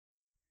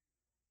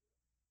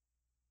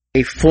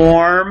A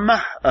form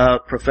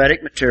of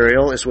prophetic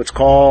material is what's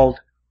called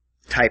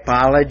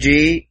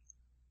typology,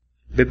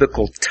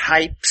 biblical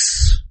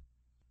types.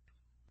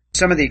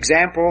 Some of the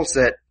examples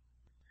that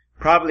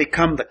probably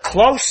come the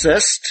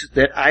closest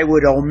that I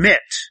would omit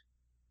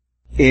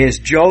is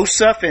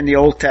Joseph in the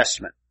Old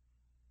Testament.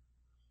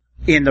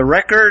 In the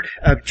record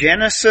of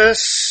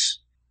Genesis,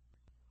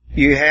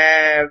 you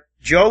have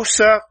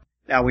Joseph.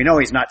 Now we know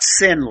he's not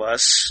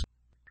sinless,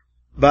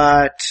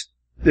 but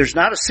there's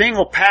not a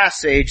single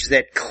passage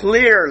that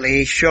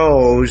clearly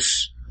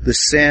shows the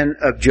sin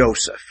of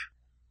Joseph.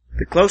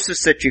 The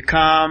closest that you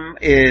come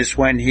is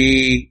when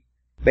he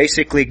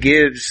basically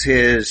gives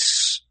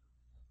his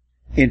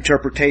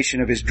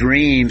interpretation of his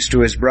dreams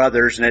to his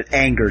brothers, and it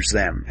angers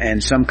them.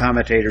 And some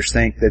commentators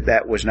think that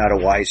that was not a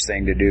wise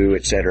thing to do,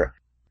 etc.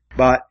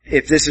 But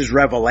if this is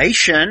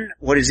revelation,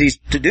 what is he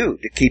to do?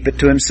 To keep it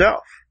to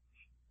himself?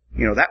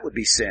 You know, that would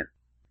be sin.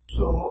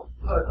 So,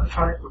 a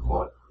type of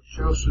what?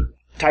 Joseph?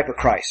 Type of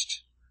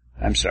Christ.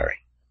 I'm sorry.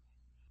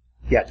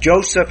 Yeah,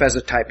 Joseph as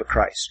a type of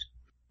Christ.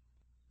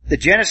 The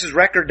Genesis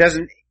record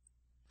doesn't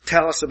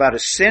tell us about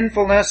his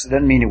sinfulness. It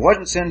doesn't mean he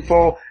wasn't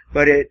sinful,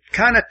 but it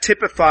kind of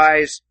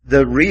typifies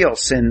the real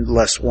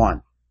sinless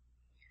one.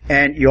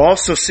 And you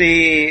also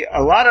see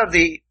a lot of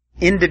the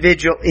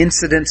individual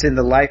incidents in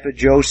the life of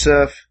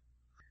Joseph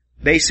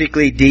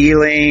basically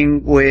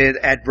dealing with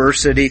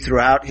adversity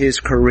throughout his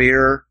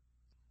career.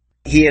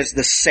 He is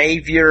the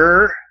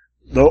savior,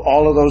 though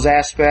all of those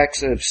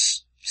aspects of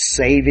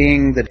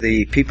saving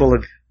the people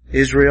of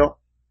Israel.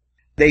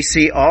 They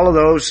see all of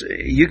those.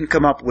 You can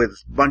come up with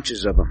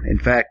bunches of them. In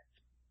fact,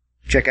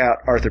 check out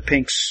Arthur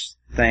Pink's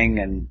thing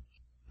and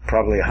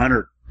probably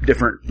 100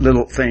 different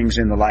little things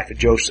in the life of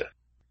Joseph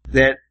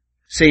that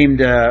seem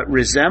to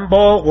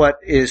resemble what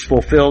is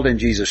fulfilled in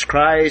Jesus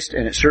Christ,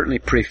 and it certainly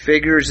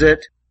prefigures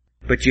it,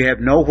 but you have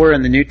nowhere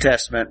in the New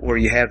Testament where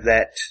you have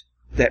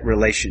that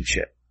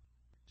relationship.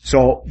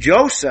 So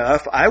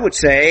Joseph, I would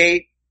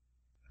say,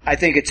 I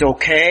think it's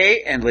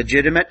okay and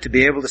legitimate to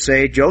be able to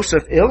say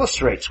Joseph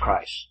illustrates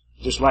Christ,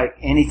 just like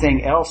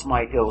anything else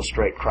might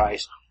illustrate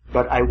Christ,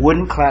 but I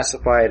wouldn't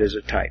classify it as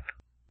a type.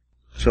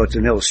 So it's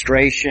an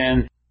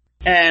illustration,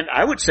 and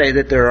I would say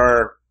that there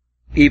are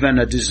even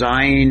a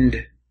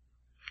designed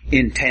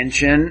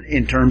intention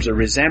in terms of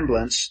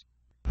resemblance,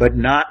 but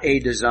not a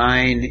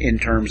design in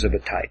terms of a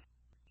type.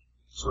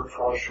 So it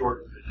falls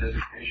short of the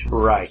designation.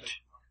 Right.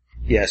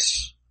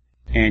 Yes.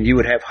 And you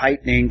would have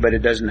heightening, but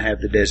it doesn't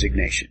have the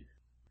designation.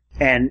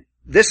 And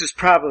this is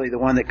probably the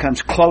one that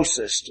comes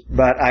closest,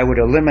 but I would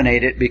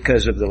eliminate it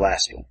because of the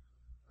last one.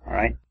 All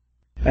right.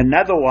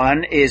 Another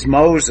one is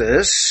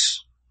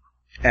Moses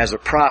as a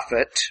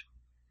prophet,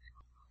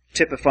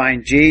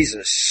 typifying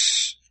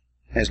Jesus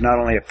as not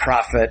only a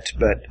prophet,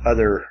 but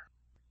other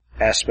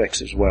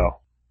aspects as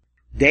well.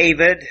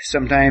 David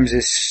sometimes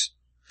is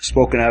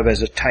spoken of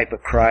as a type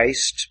of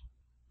Christ,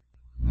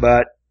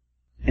 but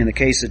in the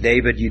case of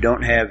David, you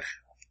don't have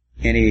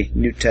any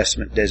New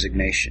Testament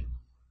designation.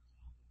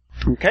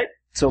 Okay,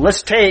 so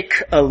let's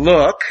take a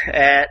look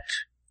at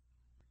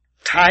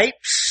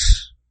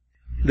types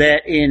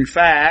that in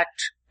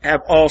fact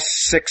have all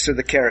 6 of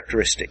the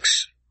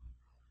characteristics.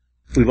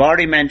 We've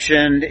already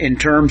mentioned in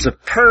terms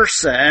of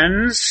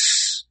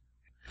persons,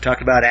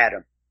 talked about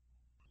Adam.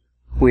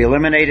 We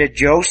eliminated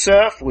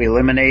Joseph, we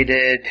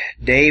eliminated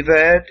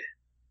David,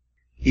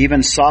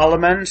 even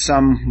Solomon.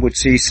 Some would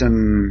see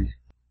some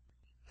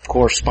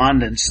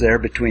correspondence there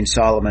between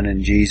Solomon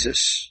and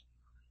Jesus,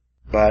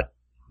 but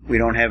we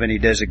don't have any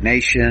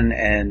designation,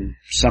 and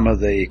some of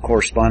the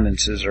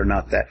correspondences are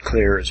not that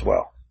clear as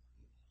well.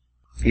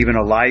 Even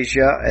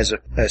Elijah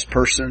as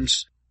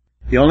persons.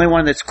 The only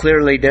one that's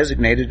clearly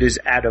designated is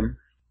Adam.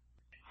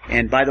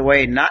 And by the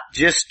way, not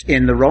just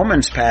in the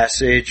Romans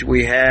passage,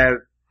 we have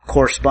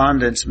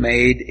correspondence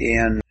made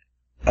in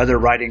other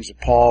writings of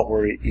Paul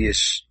where he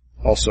is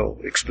also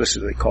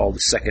explicitly called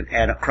the second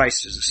Adam.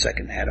 Christ is the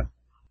second Adam.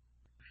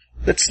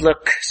 Let's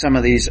look some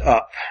of these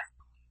up.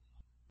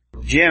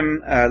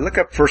 Jim, look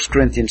up 1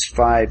 Corinthians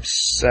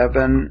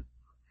 5:7.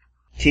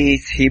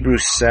 Keith,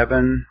 Hebrews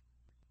 7.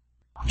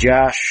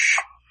 Josh,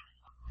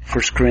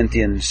 1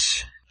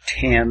 Corinthians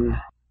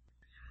 10.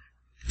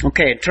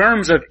 Okay, in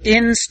terms of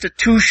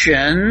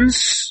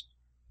institutions,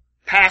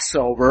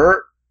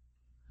 Passover,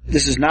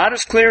 this is not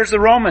as clear as the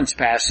Romans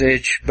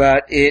passage,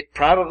 but it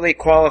probably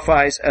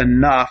qualifies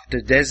enough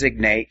to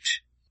designate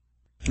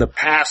the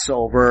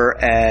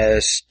Passover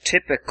as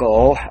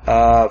typical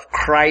of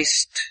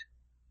Christ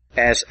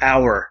as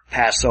our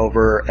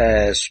Passover,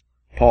 as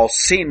Paul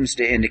seems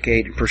to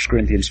indicate in 1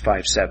 Corinthians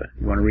 5:7.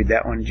 You want to read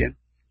that one, Jim?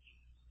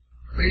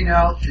 Clean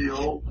out the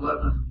old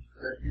leaven,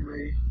 that you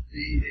may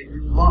be a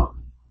new lump,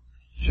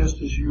 just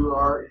as you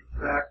are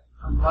in fact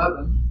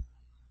unleavened,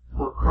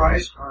 for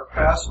Christ our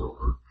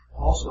Passover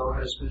also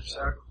has been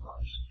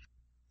sacrificed.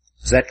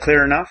 Is that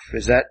clear enough?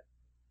 Is that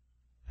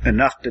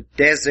enough to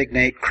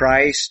designate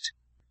Christ?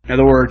 In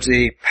other words,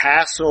 the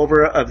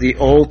Passover of the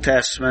Old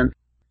Testament,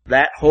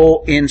 that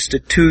whole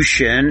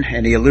institution,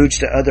 and he alludes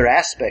to other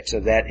aspects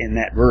of that in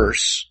that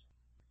verse,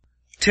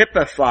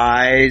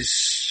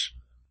 typifies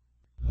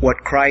what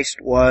Christ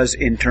was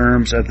in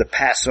terms of the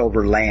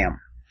Passover lamb.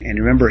 And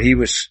remember, he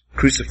was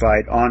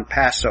crucified on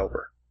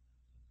Passover.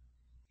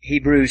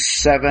 Hebrews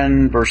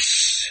 7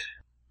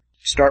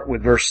 start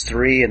with verse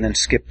 3 and then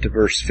skip to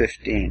verse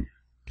 15.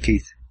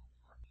 Keith.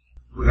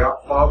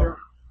 Without father,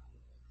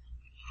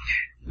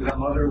 without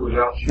mother,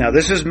 without children. Now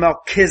this is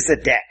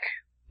Melchizedek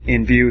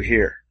in view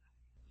here.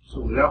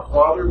 So without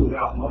father,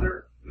 without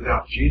mother,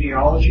 without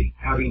genealogy,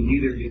 having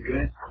neither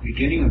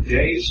beginning of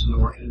days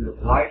nor end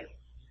of life,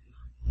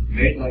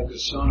 made like the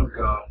Son of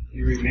God,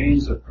 he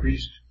remains a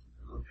priest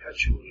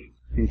perpetually.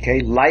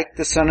 Okay, like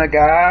the Son of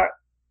God.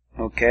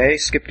 Okay,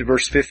 skip to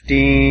verse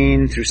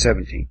 15 through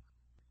 17.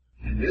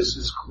 And this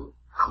is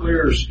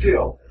clearer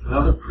still.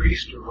 Another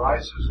priest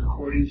arises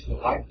according to the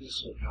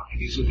likeness of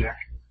Melchizedek,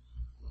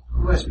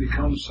 who has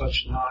become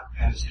such not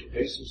as the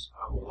basis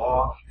of a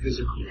law of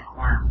physical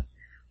requirement,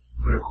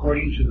 but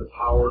according to the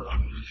power of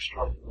an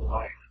indestructible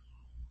life.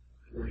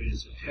 For it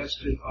is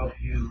attested of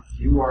him,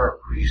 you are a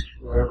priest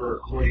forever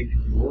according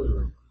to the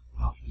order of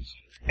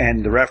Melchizedek.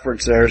 And the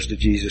reference there is to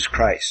Jesus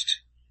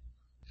Christ.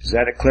 Is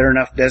that a clear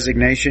enough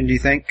designation, do you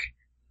think?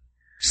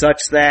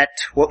 Such that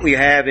what we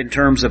have in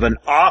terms of an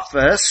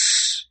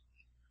office,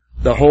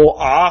 the whole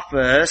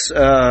office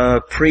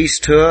of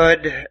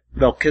priesthood,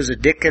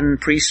 Melchizedekan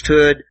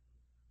priesthood,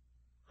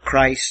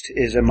 Christ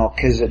is a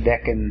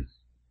Melchizedekan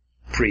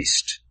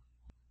priest.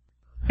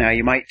 Now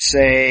you might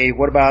say,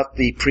 what about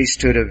the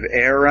priesthood of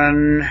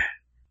Aaron?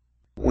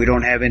 We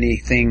don't have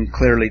anything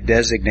clearly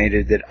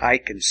designated that I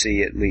can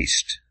see at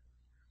least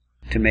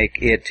to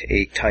make it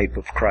a type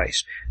of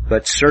Christ.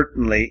 But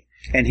certainly,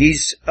 and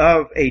he's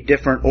of a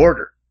different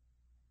order.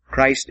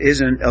 Christ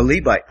isn't a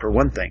Levite, for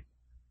one thing.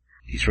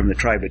 He's from the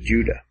tribe of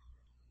Judah.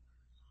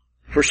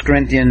 1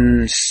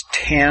 Corinthians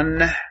 10.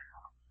 Why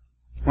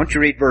don't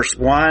you read verse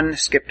 1,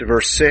 skip to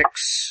verse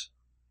 6,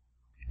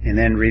 and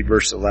then read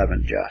verse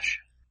 11, Josh.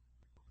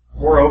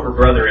 Moreover,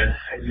 brethren,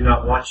 I do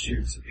not want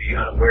you to be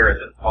unaware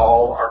that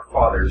all our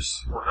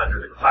fathers were under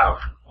the cloud,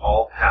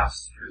 all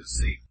passed through the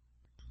sea.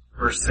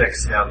 Verse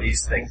 6, now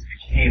these things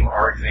became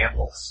our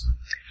examples.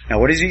 Now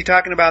what is he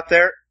talking about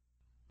there?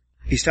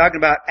 He's talking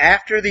about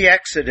after the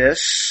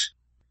Exodus,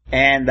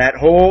 and that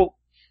whole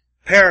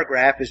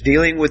paragraph is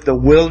dealing with the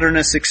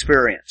wilderness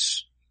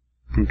experience.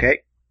 Okay?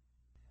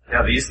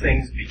 Now these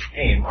things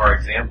became our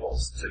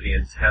examples to the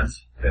intent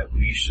that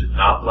we should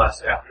not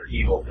lust after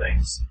evil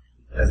things,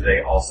 as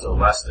they also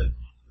lusted.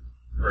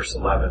 Verse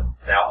 11,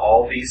 now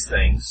all these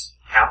things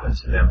happened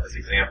to them as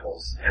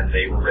examples, and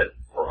they were written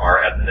for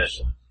our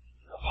admonition,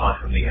 upon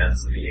whom the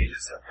ends of the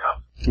ages have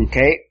come.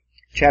 Okay.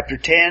 Chapter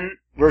 10,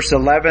 verse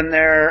 11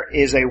 there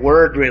is a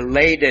word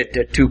related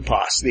to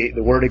tupos, the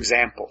word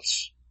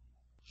examples.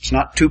 It's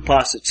not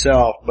tupos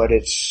itself, but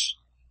it's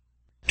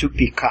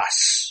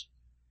tupikos.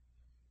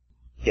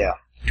 Yeah,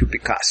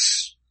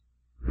 tupikos.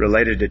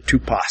 Related to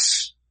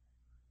tupos.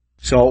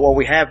 So what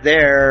we have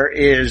there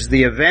is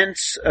the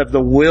events of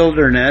the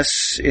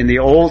wilderness in the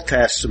Old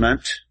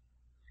Testament.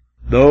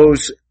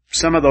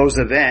 Some of those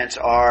events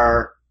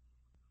are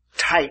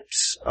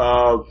types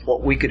of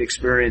what we could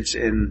experience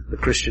in the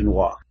Christian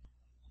walk.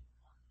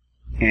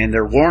 And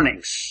they're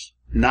warnings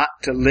not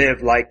to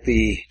live like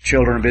the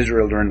children of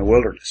Israel during the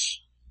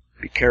wilderness.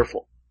 Be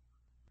careful.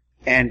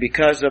 And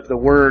because of the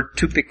word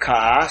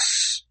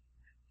tupikos,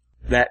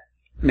 that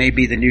may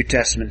be the New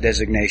Testament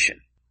designation.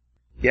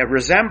 You have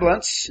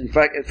resemblance. In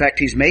fact,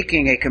 he's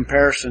making a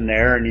comparison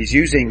there, and he's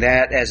using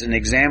that as an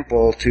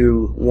example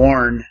to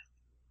warn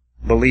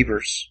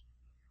believers.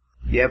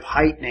 You have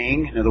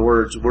heightening. In other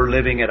words, we're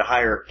living at a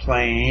higher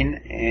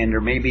plane, and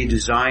there may be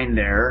design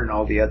there and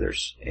all the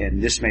others.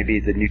 And this may be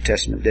the New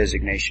Testament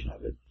designation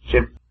of it.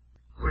 Jim?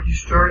 When you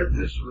started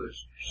this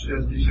list,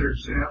 you said these are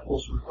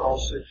examples with all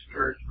 6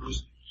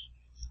 characteristics.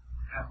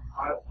 And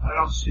I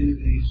don't see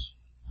these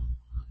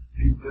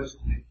being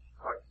designated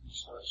like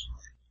this last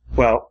one.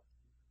 Well,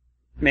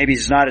 maybe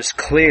it's not as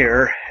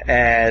clear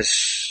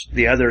as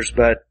the others,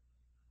 but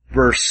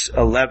verse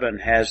 11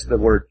 has the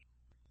word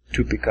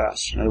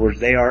tupikos. In other words,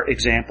 they are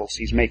examples.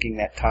 He's making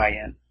that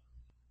tie-in.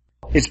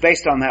 It's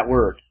based on that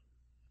word.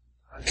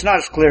 It's not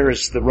as clear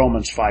as the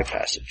Romans 5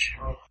 passage.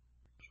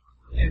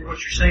 And what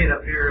you're saying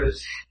up here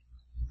is...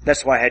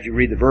 That's why I had you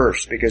read the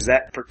verse, because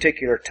that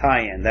particular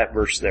tie-in, that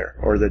verse there,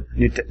 or the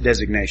new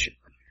designation.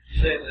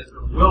 You're saying that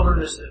the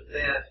wilderness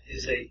event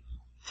is a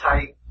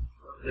type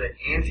of the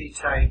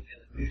anti-type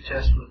in the New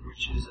Testament,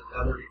 which is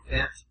another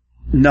event?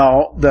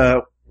 No,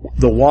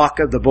 the walk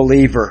of the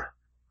believer.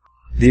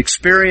 The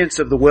experience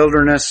of the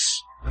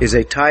wilderness is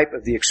a type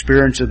of the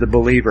experience of the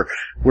believer.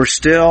 We're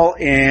still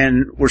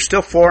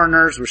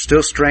foreigners, we're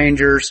still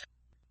strangers.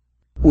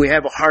 We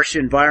have a harsh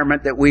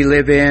environment that we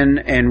live in,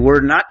 and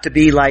we're not to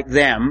be like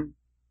them.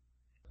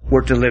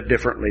 We're to live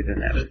differently than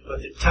them.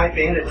 But the type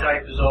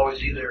antitype is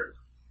always either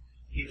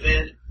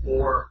event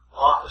or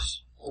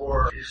office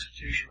or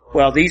institution.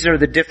 Well, these are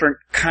the different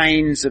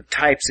kinds of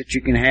types that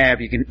you can have.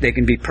 They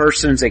can be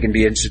persons, they can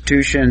be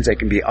institutions, they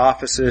can be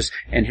offices,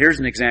 and here's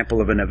an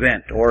example of an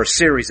event or a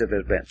series of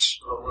events.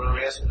 So what I'm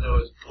asking though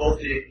is both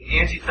the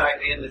antitype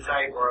and the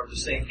type are of the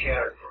same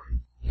category.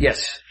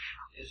 Yes.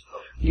 His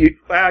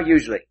focus.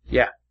 Usually,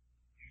 yeah.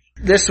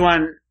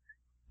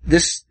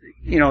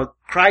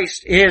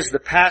 Christ is the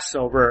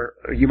Passover,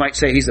 or you might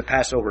say he's the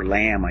Passover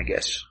lamb, I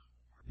guess.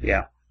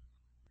 Yeah.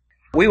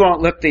 We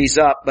won't look these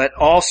up, but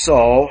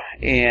also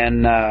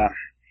in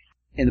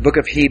the book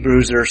of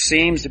Hebrews, there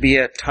seems to be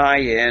a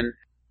tie-in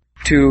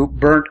to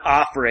burnt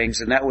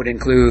offerings, and that would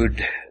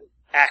include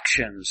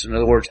actions. In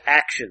other words,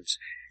 actions.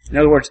 In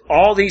other words,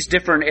 all these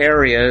different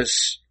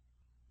areas,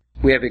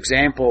 we have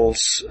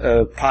examples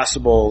of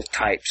possible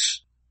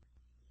types.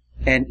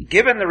 And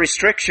given the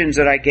restrictions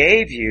that I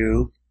gave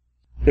you,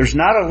 there's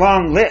not a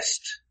long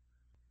list.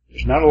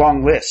 There's not a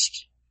long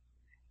list.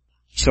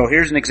 So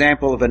here's an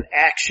example of an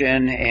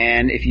action,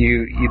 and if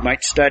you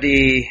might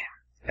study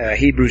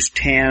Hebrews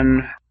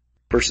 10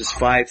 verses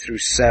 5 through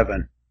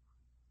 7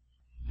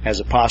 as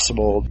a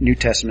possible New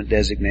Testament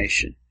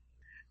designation.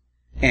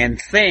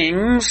 And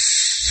things,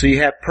 so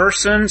you have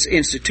persons,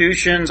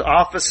 institutions,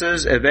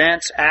 offices,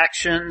 events,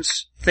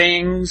 actions,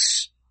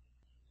 things,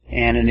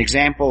 and an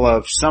example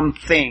of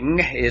something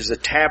is the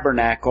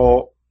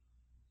tabernacle,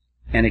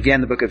 and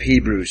again the book of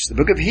Hebrews. The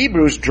book of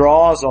Hebrews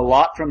draws a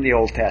lot from the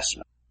Old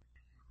Testament.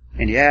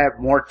 And you have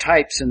more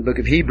types in the book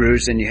of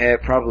Hebrews than you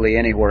have probably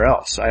anywhere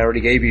else. I already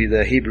gave you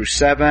the Hebrews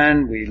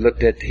 7, we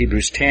looked at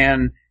Hebrews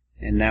 10,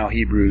 and now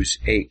Hebrews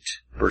 8,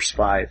 verse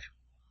 5.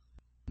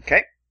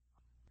 Okay?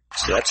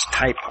 So that's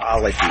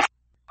typology.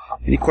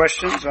 Any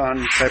questions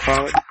on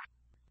typology?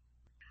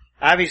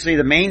 Obviously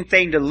the main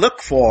thing to look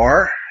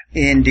for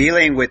in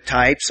dealing with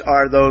types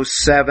are those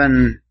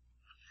 7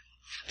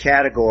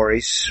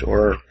 categories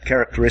or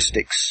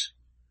characteristics.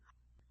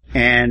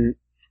 And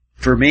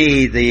for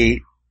me,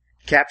 the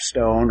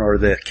capstone or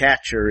the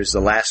catcher is the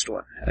last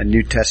one, a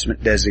New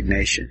Testament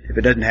designation. If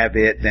it doesn't have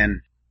it,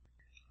 then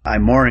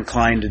I'm more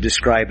inclined to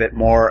describe it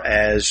more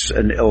as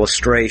an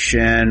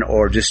illustration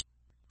or just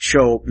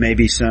show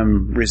maybe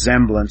some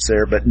resemblance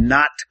there, but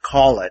not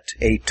call it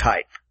a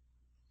type.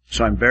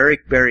 So I'm very,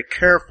 very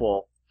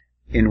careful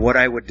in what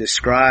I would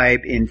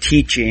describe in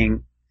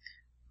teaching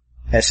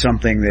as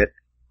something that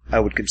I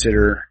would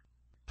consider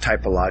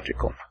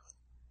typological.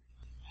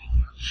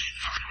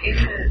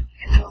 In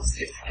those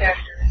 6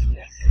 characteristics,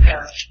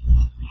 the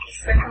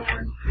second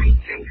one,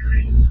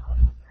 prefiguring,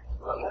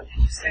 what would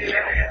you say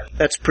there?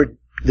 That's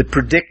the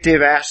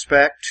predictive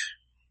aspect,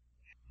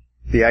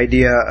 the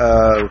idea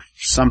of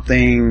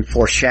something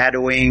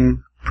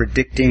foreshadowing,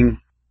 predicting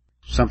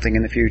something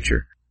in the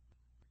future.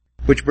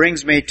 Which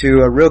brings me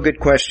to a real good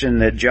question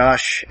that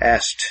Josh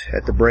asked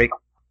at the break.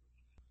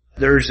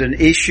 There's an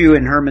issue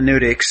in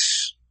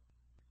hermeneutics.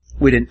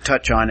 We didn't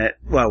touch on it.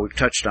 Well, we've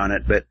touched on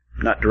it, but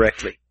not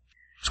directly.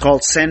 It's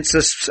called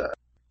sensus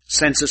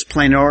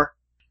planor.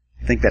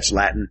 I think that's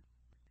Latin.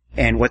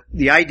 And what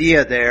the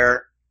idea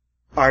there,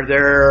 are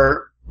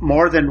there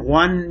more than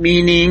one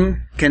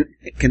meaning? Can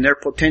there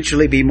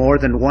potentially be more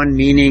than one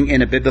meaning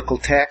in a biblical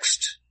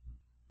text?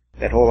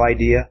 That whole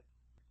idea?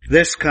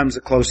 This comes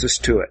the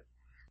closest to it.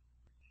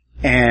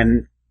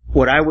 And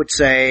what I would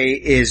say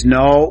is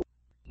no,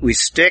 we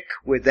stick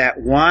with that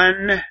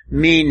one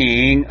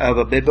meaning of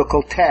a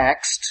biblical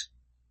text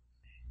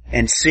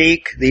and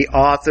seek the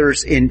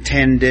author's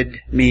intended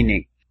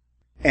meaning.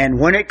 And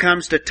when it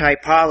comes to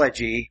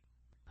typology,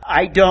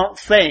 I don't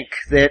think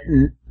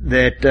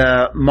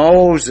that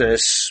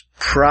Moses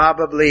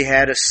probably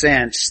had a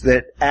sense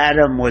that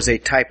Adam was a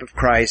type of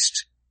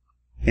Christ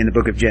in the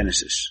book of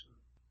Genesis.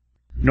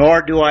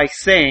 Nor do I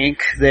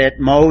think that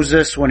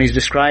Moses, when he's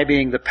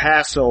describing the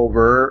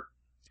Passover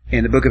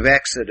in the book of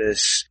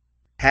Exodus,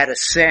 had a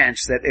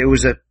sense that it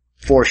was a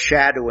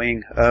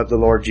foreshadowing of the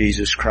Lord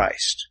Jesus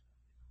Christ.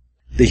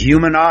 The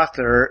human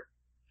author,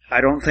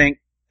 I don't think,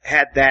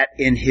 had that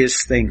in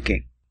his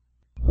thinking.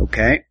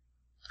 Okay?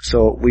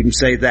 So we can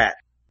say that.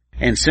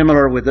 And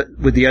similar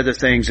with the other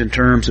things in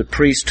terms of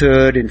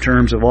priesthood, in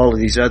terms of all of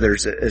these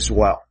others as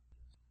well.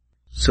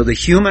 So the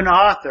human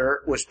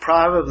author was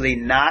probably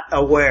not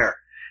aware.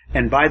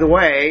 And by the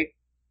way,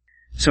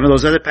 some of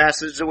those other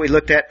passages that we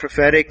looked at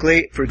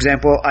prophetically, for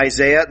example,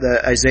 Isaiah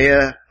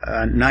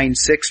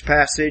 9:6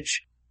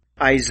 passage,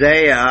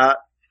 Isaiah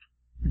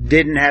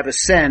didn't have a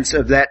sense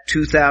of that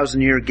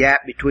 2,000 year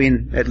gap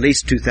between, at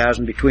least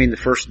 2,000, between the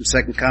first and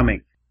second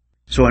coming.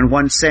 So in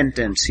one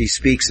sentence, he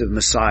speaks of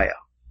Messiah,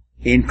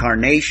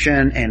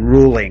 incarnation and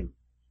ruling.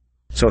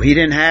 So he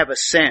didn't have a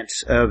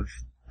sense of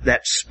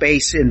that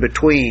space in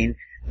between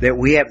that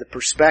we have the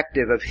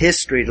perspective of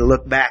history to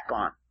look back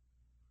on.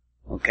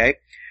 Okay?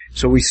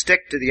 So we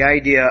stick to the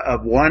idea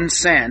of one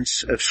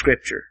sense of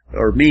Scripture,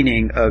 or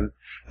meaning of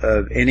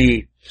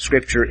any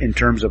Scripture in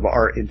terms of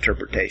our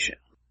interpretation.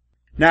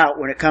 Now,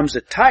 when it comes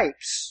to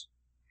types,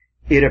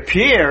 it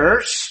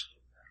appears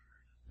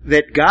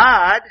that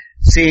God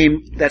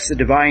that's the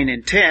divine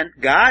intent,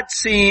 God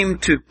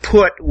seemed to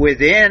put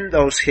within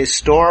those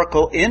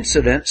historical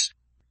incidents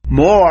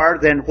more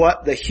than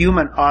what the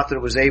human author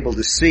was able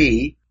to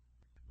see,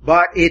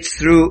 but it's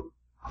through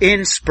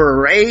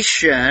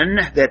inspiration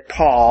that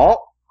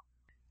Paul,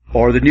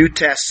 or the New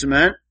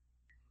Testament,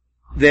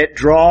 that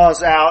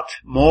draws out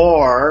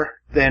more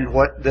than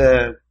what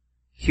the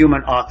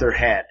human author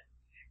had.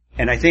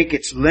 And I think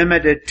it's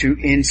limited to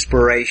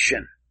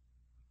inspiration.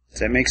 Does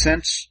that make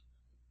sense?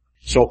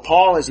 So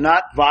Paul is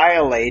not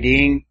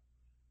violating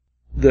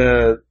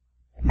the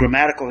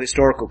grammatical,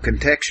 historical,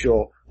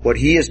 contextual. What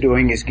he is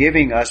doing is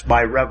giving us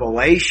by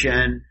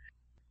revelation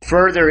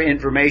further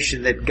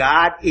information that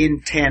God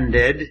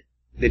intended,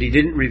 that he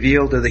didn't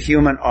reveal to the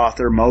human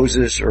author,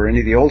 Moses, or any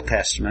of the Old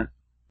Testament.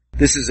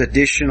 This is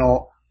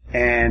additional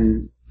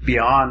and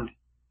beyond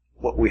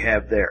what we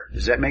have there.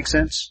 Does that make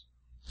sense?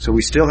 So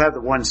we still have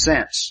the one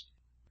sense.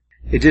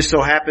 It just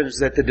so happens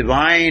that the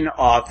divine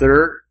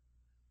author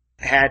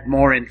had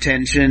more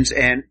intentions,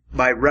 and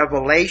by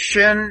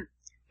revelation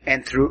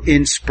and through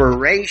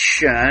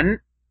inspiration,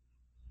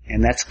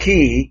 and that's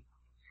key,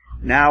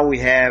 now we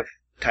have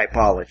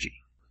typology.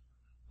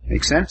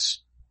 Make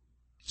sense?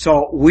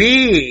 So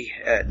we,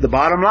 the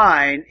bottom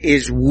line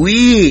is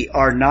we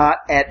are not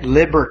at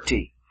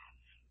liberty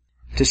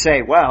to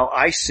say, well,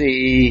 I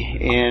see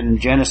in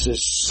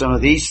Genesis some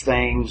of these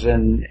things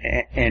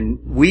and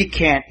we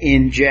can't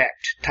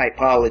inject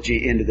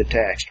typology into the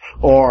text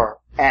or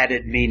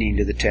added meaning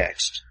to the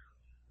text.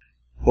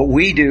 What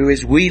we do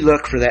is we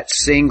look for that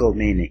single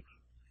meaning.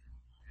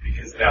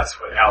 Because that's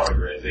what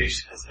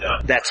allegorization has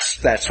done.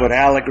 That's what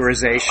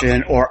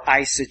allegorization or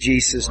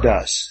eisegesis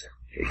does.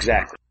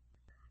 Exactly.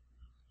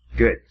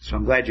 Good. So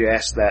I'm glad you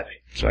asked that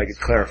so I could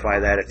clarify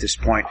that at this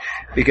point.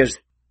 Because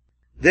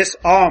this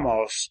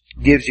almost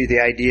gives you the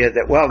idea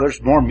that, well,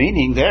 there's more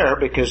meaning there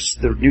because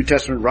the New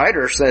Testament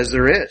writer says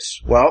there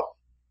is. Well,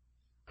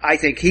 I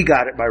think he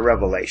got it by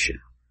revelation.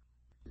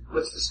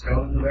 What's the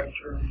spelling of that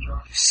term,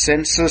 John?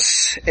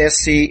 Sensus,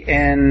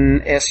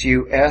 S-E-N-S-U-S,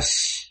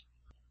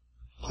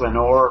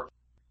 plenor,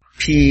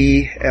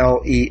 P-L-E-N-O-R.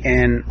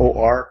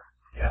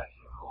 Yeah,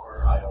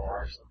 or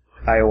I-O-R.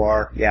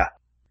 I-O-R, yeah.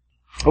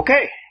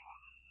 Okay.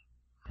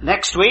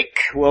 Next week,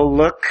 we'll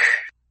look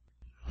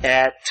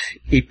at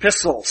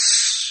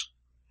epistles.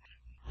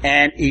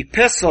 And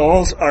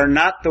epistles are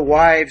not the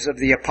wives of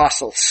the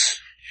apostles.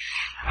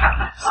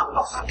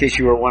 In case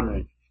you were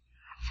wondering.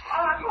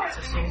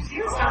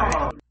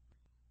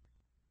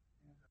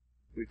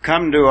 We've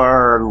come to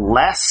our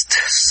last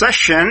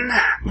session,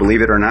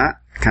 believe it or not.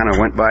 Kind of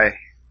went by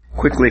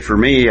quickly for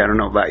me. I don't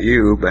know about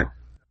you, but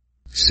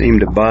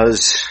seemed to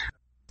buzz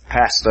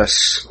past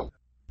us.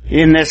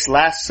 In this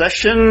last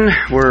session,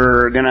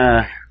 we're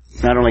gonna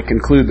not only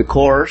conclude the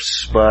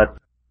course, but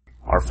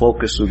our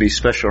focus will be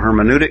special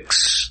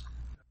hermeneutics.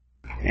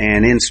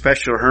 And in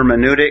special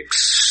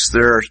hermeneutics,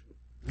 there are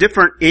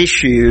different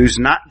issues,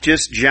 not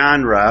just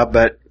genre,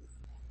 but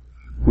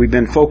we've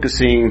been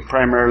focusing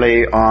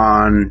primarily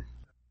on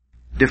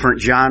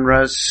different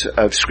genres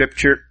of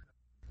scripture.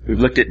 We've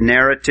looked at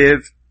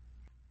narrative,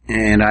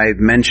 and I've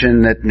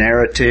mentioned that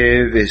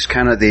narrative is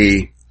kind of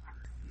the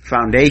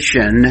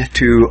foundation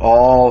to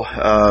all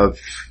of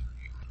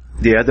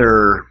the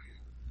other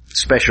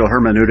special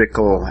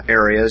hermeneutical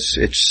areas.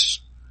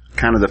 It's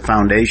kind of the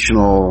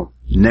foundational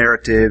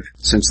narrative,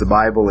 since the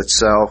Bible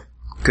itself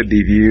could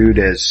be viewed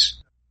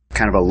as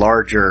kind of a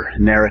larger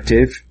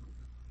narrative.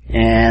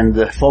 And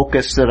the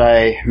focus that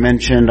I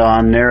mentioned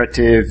on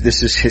narrative,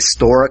 this is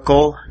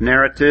historical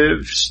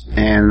narratives,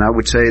 and I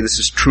would say this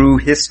is true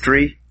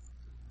history,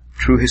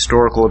 true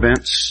historical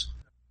events.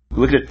 We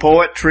looked at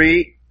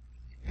poetry,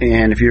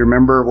 and if you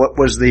remember, what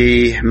was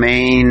the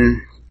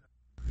main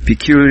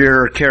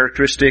peculiar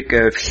characteristic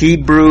of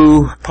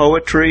Hebrew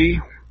poetry?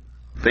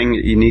 Thing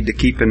that you need to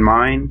keep in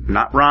mind,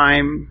 not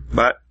rhyme,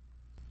 but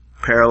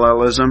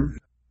parallelism.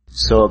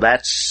 So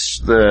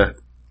that's the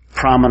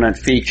prominent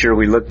feature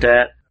we looked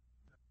at.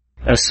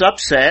 A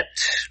subset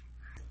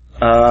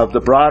of the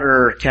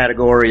broader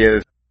category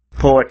of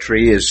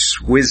poetry is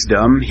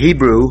wisdom,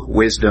 Hebrew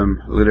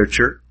wisdom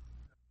literature.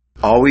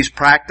 Always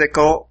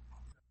practical.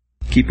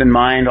 Keep in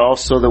mind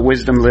also the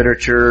wisdom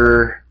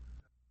literature,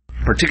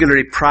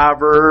 particularly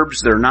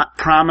Proverbs, they're not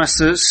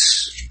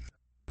promises,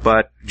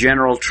 but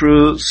general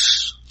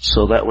truths.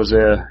 So that was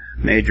a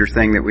major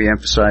thing that we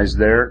emphasized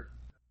there.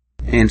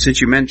 And since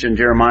you mentioned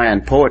Jeremiah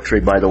and poetry,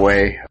 by the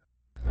way,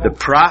 the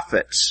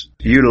prophets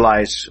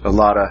utilize a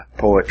lot of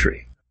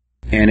poetry.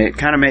 And it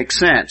kind of makes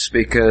sense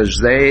because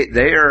they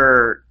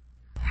are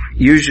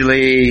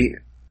usually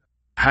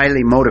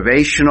highly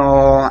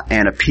motivational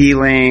and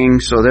appealing.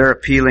 So they're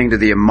appealing to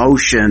the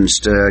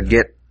emotions to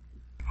get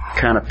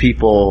kind of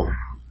people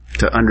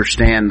to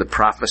understand the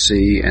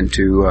prophecy and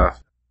to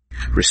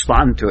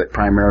respond to it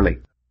primarily.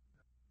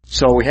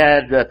 So we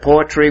had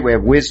poetry, we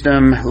have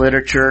wisdom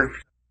literature,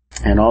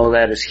 and all of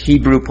that is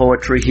Hebrew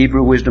poetry,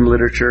 Hebrew wisdom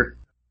literature.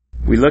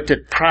 We looked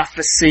at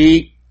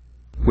prophecy,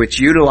 which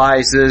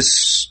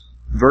utilizes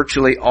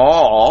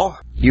all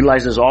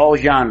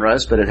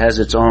genres, but it has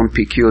its own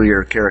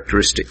peculiar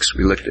characteristics.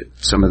 We looked at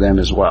some of them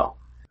as well.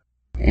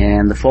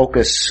 And the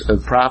focus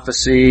of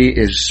prophecy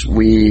is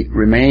we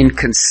remain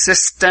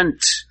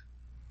consistent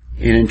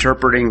in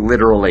interpreting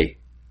literally.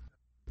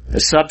 A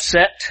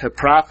subset of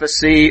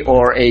prophecy,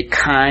 or a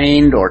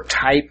kind or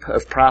type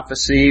of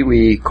prophecy,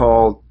 we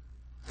call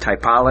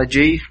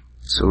typology.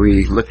 So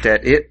we looked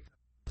at it.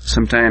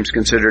 sometimes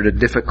considered a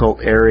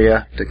difficult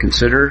area to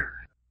consider.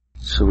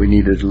 So we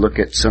needed to look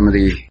at some of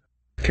the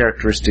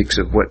characteristics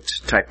of what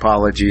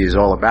typology is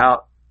all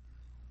about.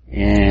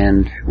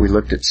 And we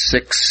looked at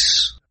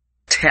 6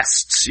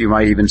 tests, you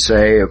might even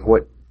say, of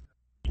what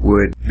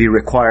would be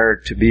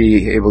required to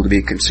be able to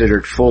be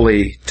considered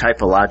fully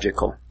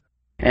typological.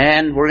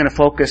 And we're going to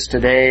focus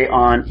today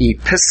on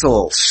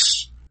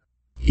epistles.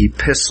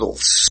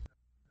 Epistles.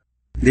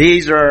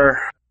 These are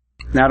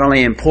not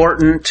only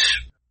important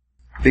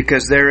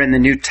because they're in the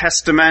New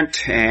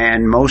Testament,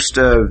 and most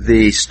of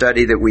the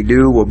study that we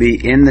do will be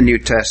in the New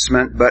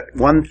Testament, but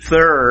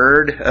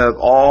 1/3 of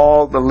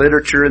all the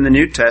literature in the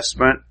New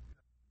Testament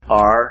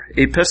are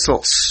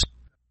epistles.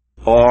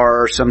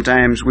 Or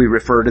sometimes we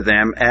refer to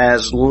them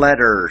as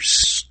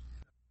letters.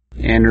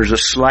 And there's a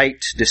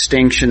slight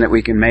distinction that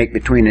we can make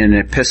between an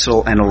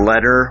epistle and a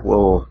letter.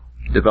 We'll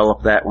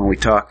develop that when we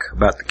talk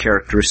about the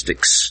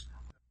characteristics.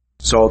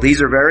 So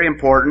these are very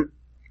important.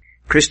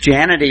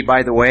 Christianity,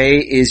 by the way,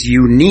 is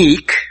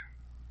unique.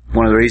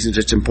 One of the reasons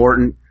it's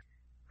important.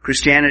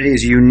 Christianity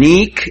is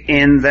unique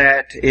in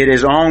that it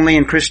is only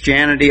in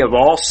Christianity of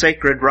all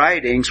sacred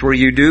writings where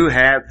you do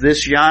have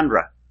this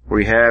genre, where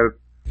you have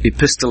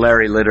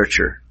epistolary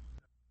literature.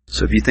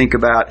 So if you think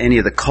about any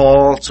of the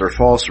cults or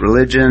false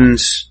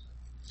religions,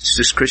 it's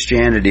just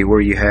Christianity where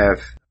you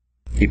have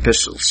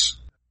epistles.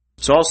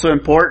 It's also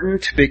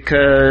important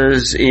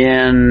because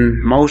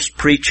in most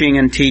preaching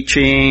and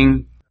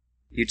teaching,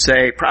 you'd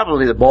say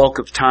probably the bulk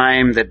of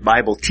time that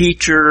Bible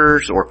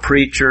teachers or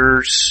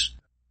preachers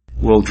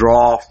will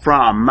draw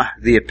from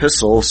the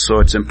epistles, so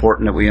it's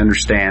important that we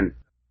understand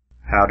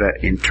how to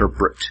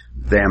interpret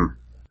them.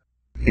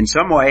 In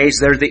some ways,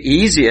 they're the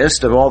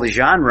easiest of all the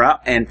genre,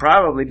 and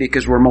probably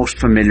because we're most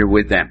familiar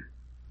with them.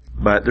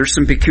 But there's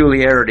some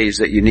peculiarities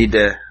that you need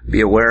to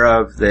be aware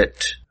of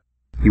that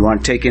you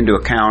want to take into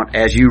account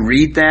as you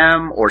read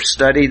them or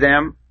study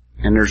them.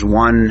 And there's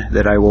one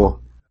that I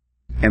will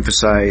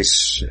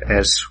emphasize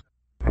as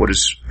what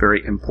is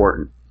very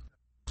important.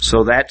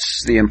 So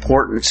that's the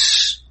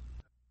importance.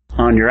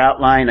 On your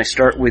outline, I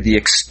start with the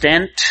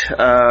extent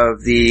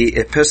of the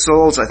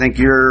epistles. I think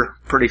you're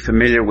pretty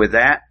familiar with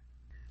that.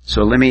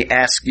 So let me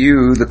ask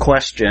you the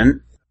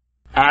question.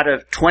 Out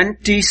of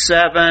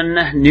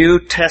 27 New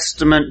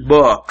Testament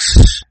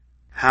books,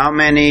 how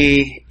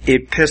many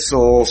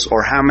epistles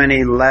or how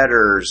many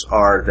letters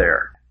are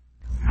there?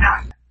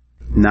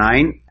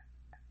 9.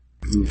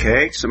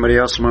 Okay, somebody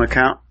else want to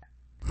count?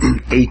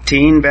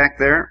 18 back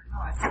there?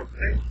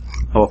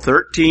 Oh,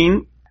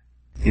 13.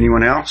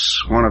 Anyone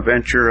else want to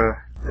venture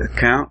a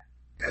count?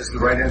 Has the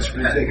right answer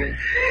been taken?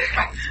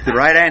 The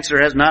right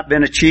answer has not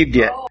been achieved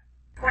yet.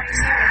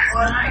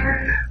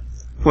 27.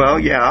 Well,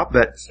 yeah,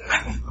 but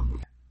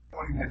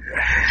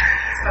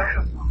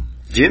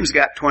Jim's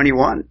got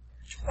 21.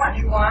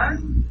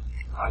 21.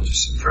 I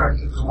just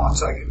subtracted the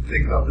ones I can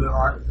think of that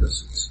aren't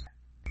epistles.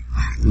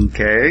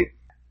 Okay.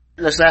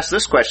 Let's ask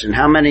this question.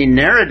 How many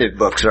narrative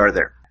books are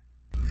there?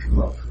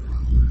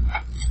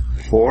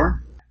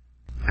 4?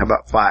 How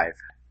about 5?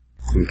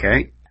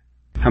 Okay.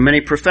 How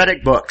many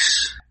prophetic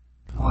books?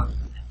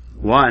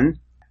 1.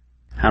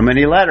 How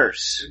many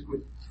letters?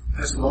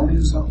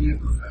 Thessalonians don't yet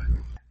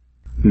prophetic.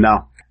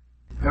 No.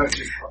 No, it's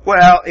just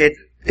Well,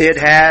 it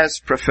has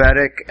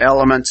prophetic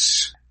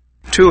elements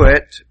to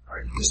it.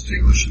 are you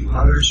distinguishing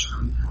letters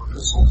from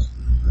epistles?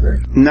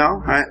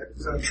 No,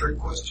 Is that a trick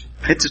question?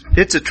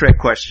 it's a trick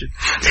question.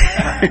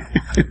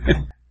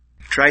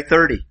 Try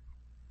 30.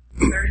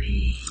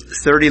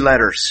 30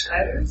 letters.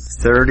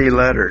 30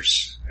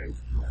 letters.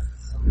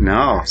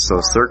 No,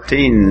 so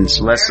 13 is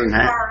less than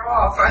half. Far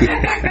off.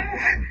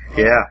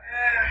 Yeah,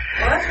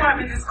 Well, that's why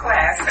I'm in this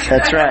class.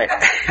 that's right.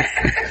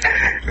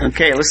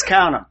 Okay, let's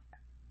count them.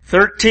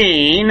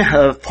 13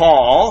 of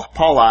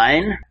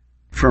Pauline,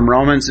 from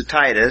Romans to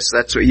Titus,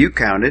 that's what you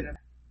counted.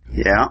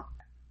 Yeah.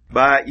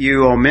 But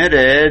you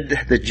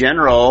omitted the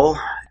general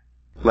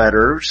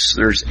letters.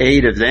 There's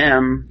 8 of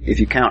them, if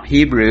you count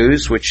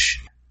Hebrews,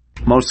 which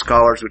most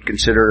scholars would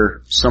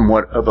consider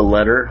somewhat of a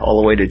letter, all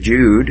the way to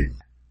Jude.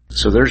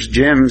 So there's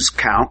Jim's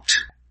count,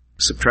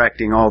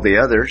 subtracting all the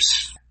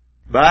others.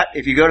 But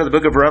if you go to the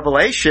book of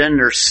Revelation,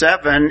 there's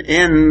 7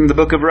 in the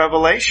book of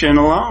Revelation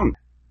alone.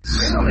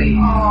 Really?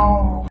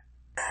 Oh.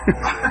 You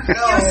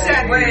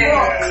said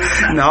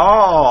books. No,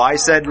 I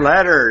said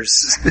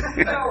letters.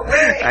 No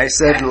way. I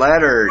said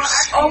letters.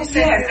 Oh,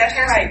 yes, that's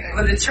right.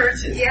 For the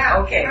churches. Yeah.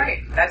 Okay.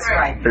 Right. That's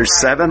right. There's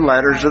 7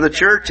 letters of the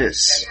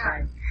churches.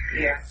 Right.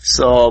 Yeah.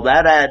 So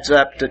that adds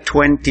up to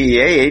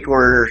 28.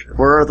 Where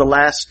are the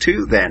last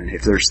 2 then,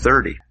 if there's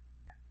 30?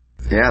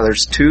 Yeah,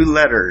 there's 2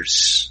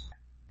 letters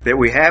that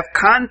we have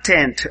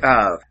content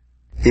of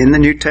in the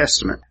New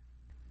Testament.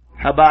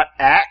 How about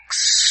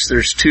Acts?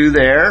 There's 2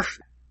 there.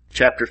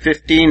 Chapter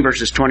 15,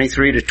 verses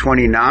 23 to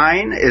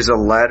 29 is a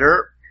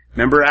letter.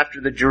 Remember, after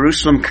the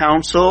Jerusalem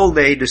Council,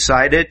 they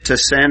decided to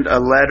send a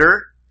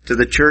letter to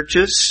the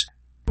churches.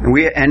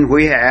 And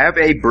we have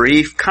a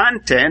brief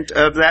content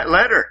of that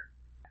letter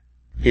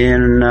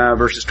in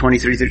verses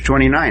 23 through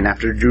 29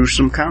 after the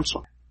Jerusalem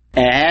Council.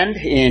 And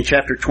in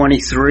chapter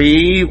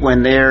 23,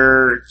 when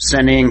they're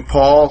sending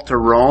Paul to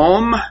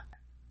Rome,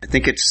 I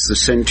think it's the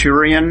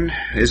centurion,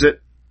 is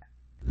it?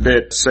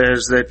 That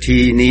says that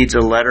he needs a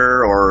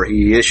letter or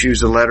he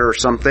issues a letter or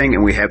something,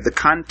 and we have the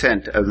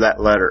content of that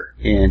letter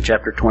in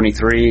chapter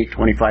 23,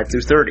 25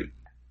 through 30.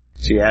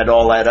 So you add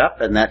all that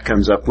up, and that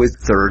comes up with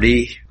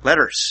 30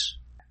 letters.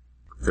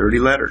 30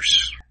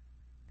 letters.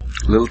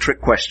 Little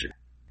trick question.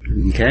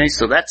 Okay,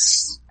 so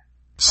that's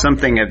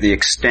something of the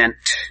extent.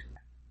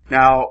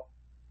 Now,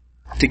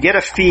 to get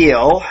a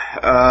feel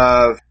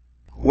of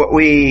what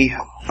we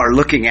are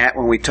looking at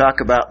when we talk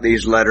about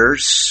these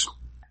letters,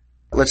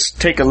 let's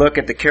take a look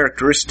at the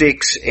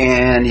characteristics,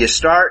 and you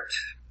start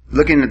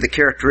looking at the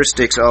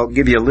characteristics. I'll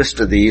give you a list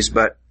of these,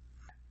 but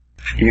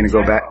you're going to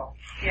go back.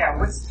 Yeah,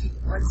 what's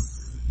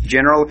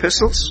General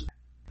epistles?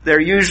 They're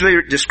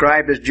usually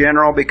described as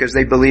general because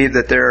they believe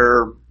that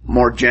they're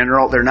more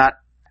general. They're not,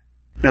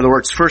 in other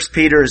words, 1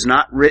 Peter is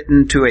not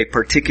written to a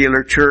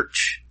particular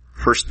church.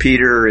 1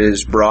 Peter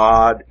is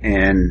broad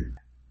and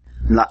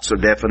not so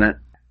definite.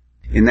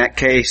 In that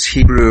case,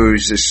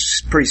 Hebrews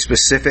is pretty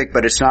specific,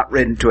 but it's not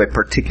written to a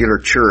particular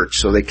church,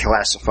 so they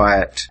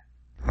classify it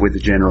with the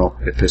general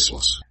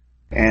epistles.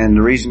 And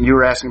the reason you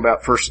were asking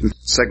about 1st and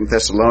 2nd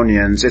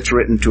Thessalonians, it's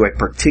written to a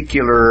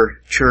particular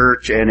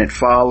church, and it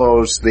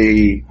follows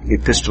the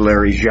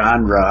epistolary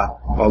genre,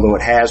 although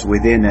it has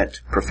within it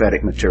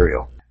prophetic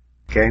material.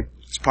 Okay?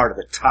 It's part of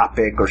the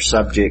topic or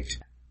subject,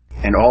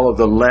 and all of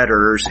the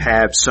letters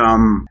have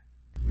some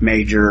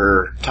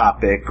major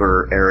topic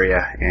or area,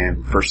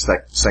 and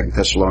 1st, 2nd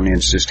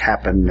Thessalonians just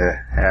happen to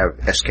have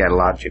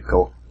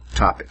eschatological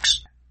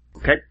topics.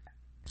 Okay?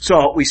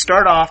 So we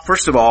start off,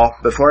 first of all,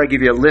 before I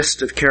give you a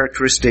list of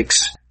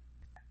characteristics,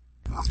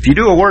 if you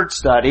do a word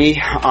study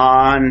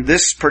on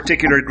this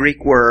particular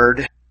Greek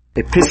word,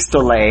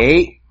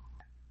 epistole,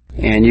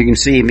 and you can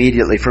see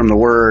immediately from the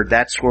word,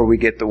 that's where we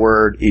get the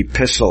word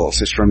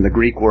epistles. It's from the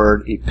Greek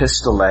word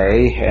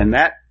epistole, and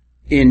that,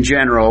 in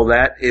general,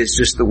 that is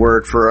just the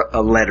word for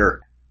a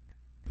letter.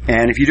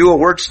 And if you do a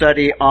word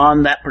study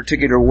on that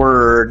particular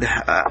word,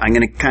 I'm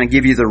going to kind of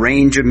give you the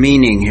range of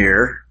meaning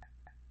here.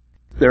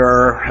 There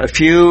are a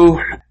few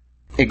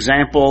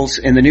examples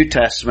in the New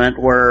Testament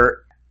where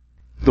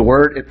the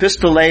word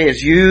epistole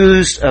is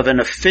used of an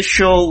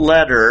official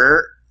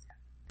letter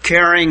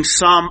carrying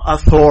some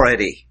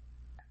authority.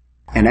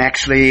 And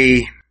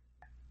actually,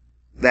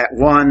 that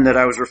one that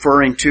I was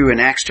referring to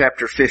in Acts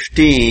chapter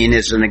 15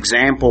 is an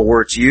example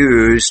where it's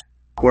used,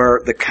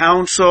 where the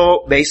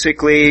council,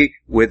 basically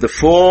with the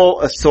full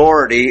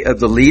authority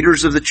of the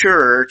leaders of the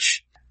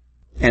church,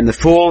 and the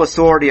full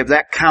authority of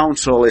that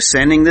council is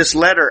sending this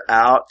letter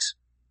out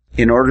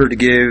in order to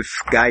give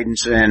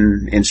guidance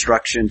and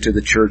instruction to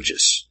the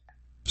churches.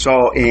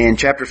 So in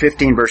chapter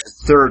 15 verse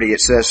 30 it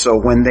says, "So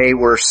when they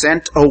were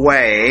sent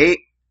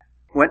away,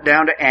 went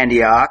down to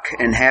Antioch,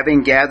 and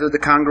having gathered the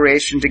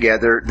congregation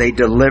together, they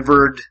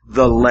delivered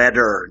the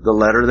letter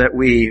that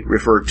we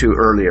referred to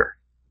earlier."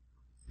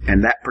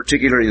 And that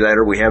particular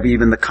letter, we have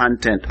even the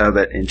content of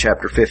it in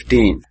chapter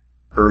 15,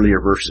 earlier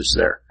verses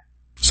there.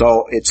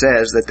 So it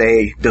says that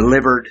they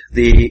delivered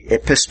the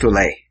epistole,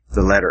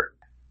 the letter.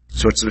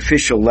 So it's an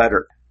official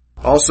letter.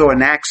 Also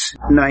in Acts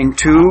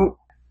 9:2,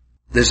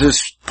 this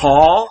is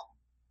Paul.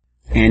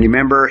 And you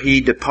remember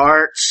he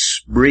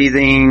departs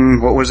breathing,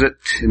 what was it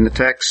in the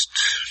text?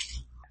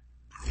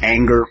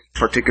 Anger,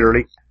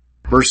 particularly.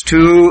 Verse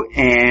 2,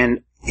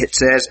 and it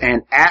says,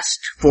 "And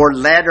asked for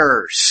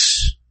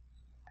letters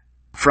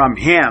from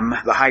him,"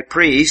 the high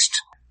priest,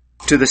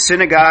 "to the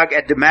synagogue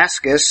at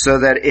Damascus, so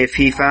that if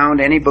he found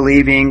any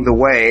believing the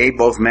way,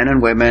 both men and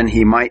women,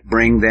 he might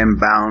bring them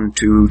bound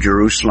to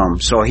Jerusalem."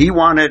 So he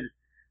wanted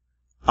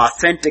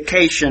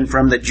authentication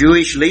from the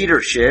Jewish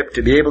leadership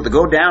to be able to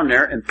go down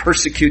there and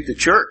persecute the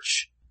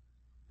church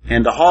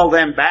and to haul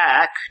them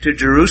back to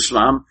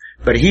Jerusalem,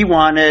 but he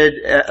wanted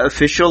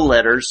official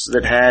letters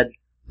that had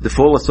the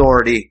full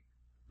authority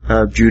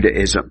of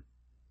Judaism.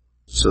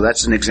 So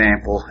that's an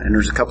example, and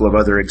there's a couple of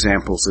other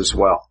examples as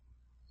well.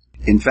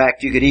 In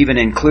fact, you could even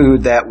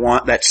include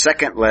that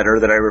second letter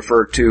that I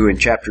referred to in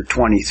chapter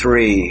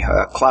 23,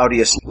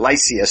 Claudius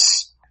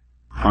Lysias,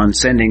 on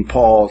sending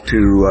Paul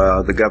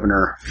to the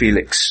governor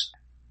Felix.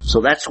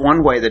 So that's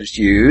one way that it's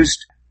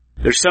used.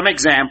 There's some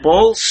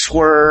examples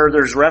where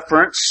there's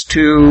reference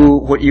to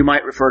what you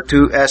might refer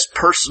to as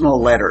personal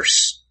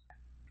letters.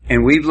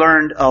 And we've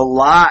learned a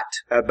lot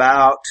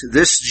about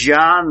this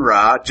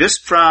genre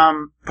just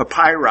from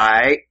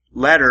papyri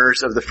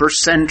letters of the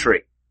 1st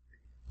century.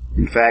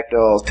 In fact,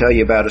 I'll tell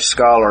you about a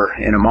scholar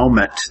in a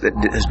moment that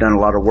has done a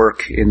lot of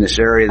work in this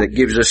area that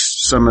gives us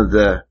some of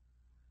the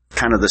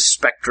kind of the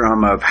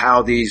spectrum of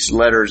how these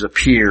letters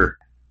appear.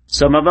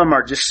 Some of them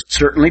are just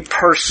certainly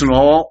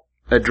personal,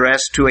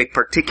 addressed to a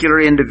particular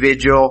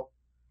individual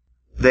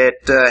that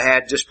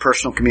had just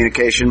personal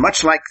communication,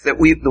 much like the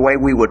way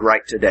we would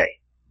write today.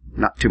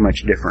 Not too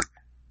much different.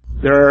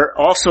 There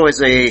also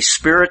is a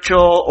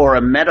spiritual or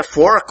a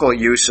metaphorical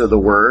use of the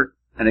word.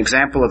 An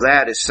example of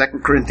that is 2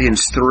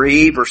 Corinthians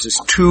 3,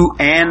 verses 2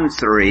 and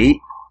 3,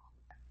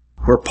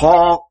 where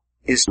Paul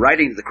is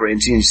writing to the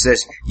Corinthians, he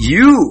says,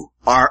 you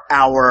are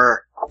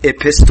our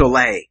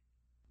epistolae.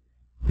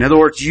 In other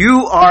words,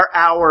 you are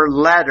our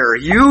letter.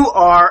 You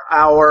are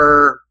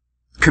our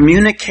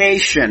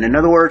communication. In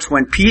other words,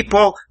 when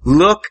people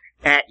look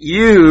at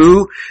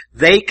you,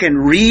 they can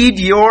read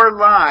your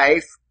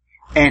life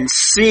and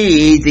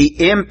see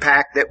the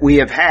impact that we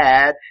have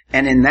had,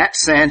 and in that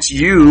sense,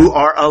 you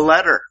are a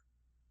letter.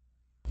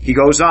 He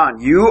goes on,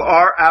 you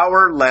are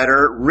our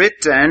letter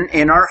written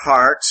in our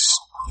hearts,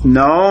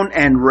 known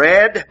and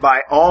read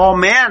by all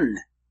men.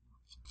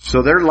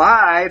 So their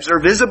lives are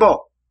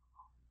visible.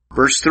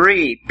 Verse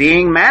 3,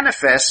 being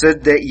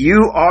manifested that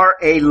you are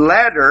a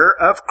letter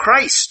of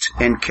Christ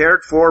and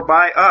cared for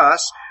by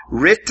us,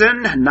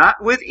 written not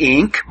with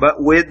ink,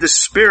 but with the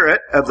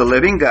Spirit of the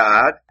living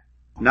God,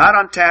 not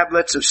on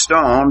tablets of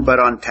stone, but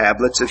on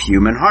tablets of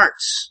human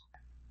hearts.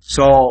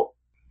 So,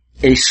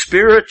 a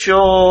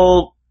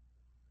spiritual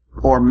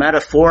or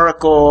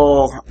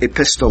metaphorical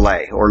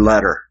epistolae or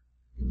letter.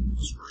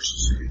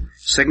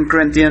 2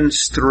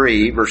 Corinthians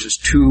 3, verses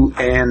 2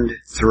 and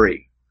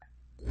 3.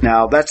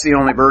 Now, that's the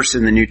only verse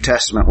in the New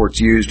Testament where it's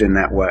used in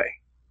that way.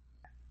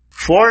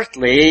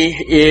 Fourthly,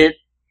 it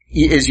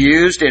is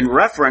used in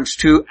reference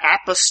to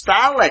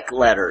apostolic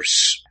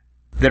letters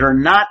that are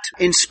not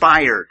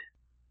inspired,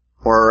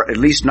 or at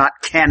least not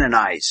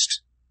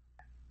canonized.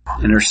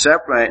 And they're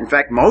separate. In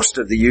fact, most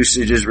of the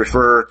usages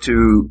refer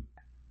to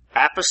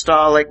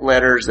apostolic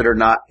letters that are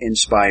not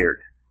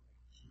inspired.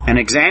 An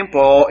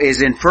example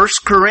is in 1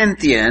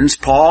 Corinthians.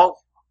 Paul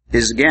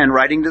is again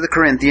writing to the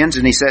Corinthians,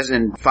 and he says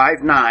in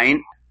 5:9,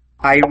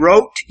 I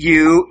wrote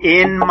you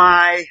in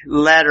my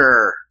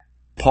letter.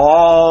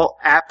 Paul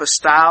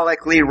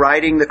apostolically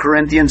writing the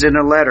Corinthians in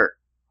a letter,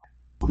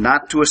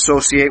 not to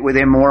associate with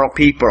immoral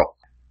people.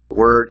 The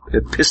word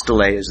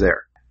epistolae is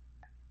there.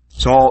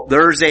 So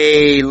there's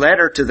a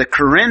letter to the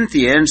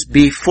Corinthians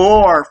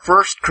before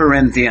 1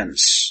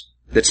 Corinthians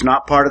that's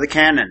not part of the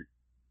canon.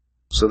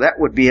 So that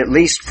would be at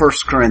least 1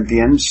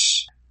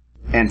 Corinthians,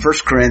 and 1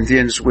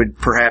 Corinthians would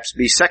perhaps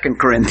be 2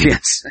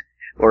 Corinthians,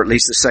 or at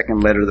least the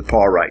second letter that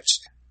Paul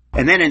writes.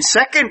 And then in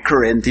 2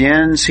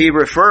 Corinthians, he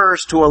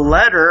refers to a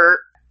letter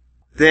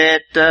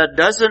that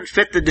doesn't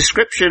fit the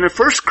description of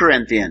 1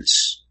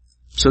 Corinthians.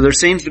 So there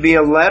seems to be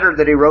a letter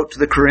that he wrote to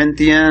the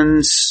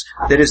Corinthians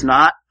that is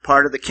not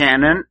part of the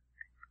canon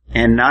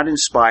and not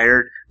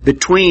inspired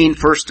between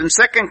 1 and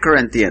 2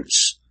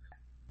 Corinthians.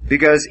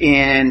 Because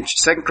in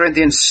 2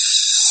 Corinthians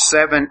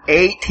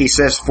 7:8, he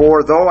says,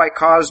 for though I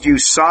caused you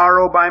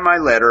sorrow by my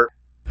letter,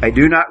 I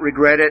do not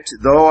regret it,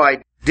 though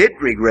I did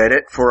regret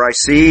it, for I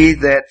see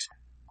that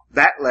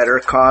letter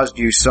caused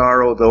you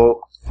sorrow,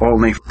 though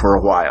only for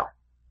a while.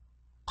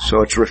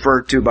 So it's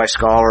referred to by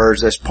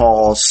scholars as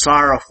Paul's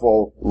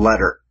sorrowful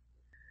letter.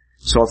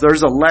 So if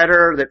there's a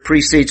letter that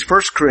precedes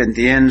 1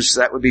 Corinthians,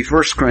 that would be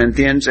 1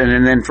 Corinthians, and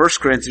then 1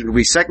 Corinthians would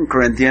be 2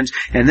 Corinthians,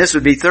 and this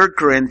would be 3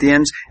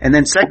 Corinthians, and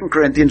then 2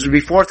 Corinthians would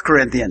be 4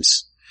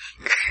 Corinthians.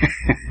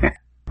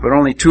 But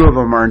only 2 of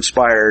them are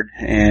inspired,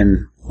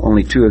 and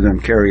only 2 of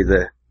them carry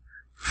the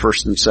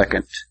 1st and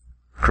 2nd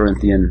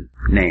Corinthian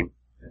name.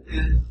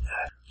 And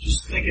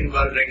just thinking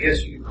about it, I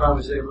guess you could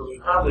probably say, well,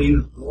 there's probably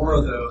even more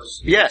of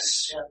those.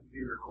 Yes. That have to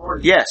be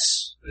recorded.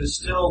 Yes. But it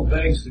still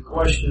begs the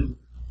question,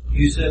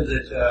 you said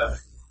that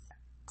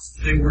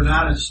they were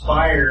not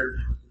inspired.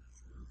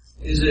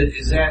 Is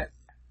that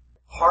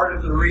part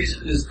of the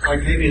reason? Is like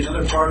maybe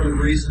another part of the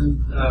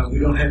reason we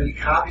don't have any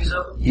copies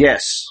of them?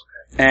 Yes.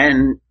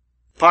 And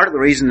part of the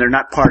reason they're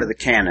not part of the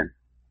canon.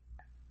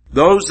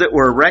 Those that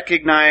were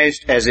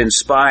recognized as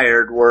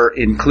inspired were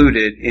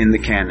included in the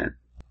canon.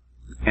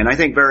 And I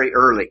think very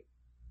early.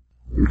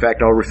 In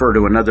fact, I'll refer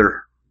to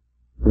another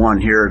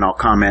one here and I'll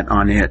comment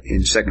on it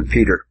in 2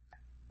 Peter.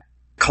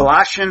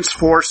 Colossians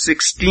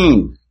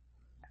 4:16.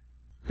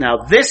 Now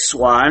this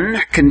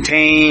one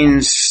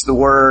contains the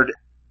word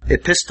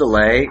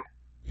epistolae.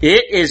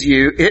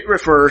 It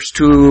refers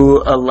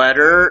to a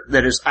letter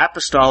that is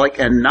apostolic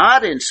and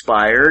not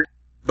inspired,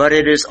 but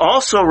it is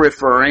also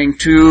referring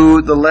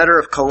to the letter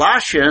of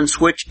Colossians,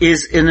 which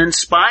is an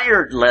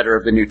inspired letter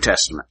of the New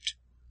Testament.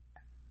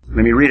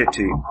 Let me read it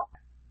to you.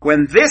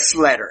 When this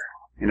letter,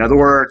 in other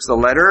words, the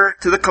letter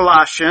to the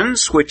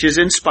Colossians, which is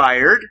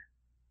inspired,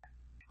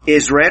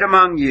 is read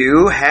among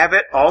you, have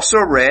it also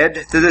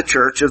read to the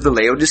church of the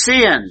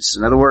Laodiceans.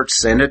 In other words,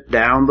 send it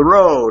down the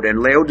road.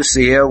 And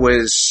Laodicea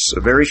was a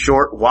very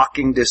short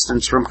walking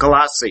distance from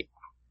Colossae.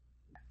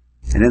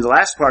 And in the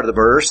last part of the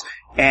verse,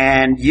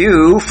 and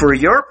you, for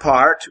your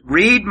part,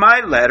 read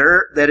my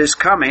letter that is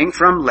coming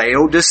from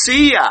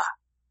Laodicea.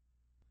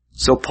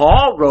 So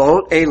Paul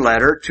wrote a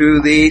letter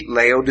to the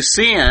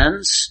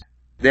Laodiceans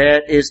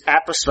that is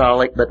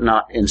apostolic but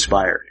not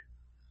inspired.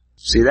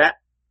 See that?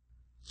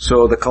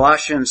 So the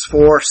Colossians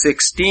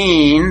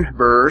 4:16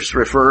 verse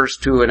refers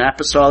to an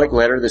apostolic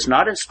letter that's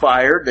not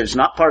inspired, that is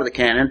not part of the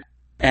canon,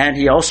 and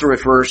he also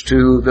refers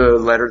to the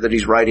letter that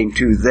he's writing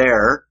to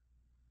there,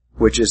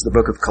 which is the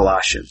book of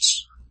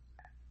Colossians.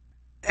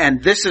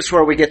 And this is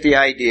where we get the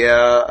idea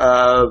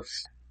of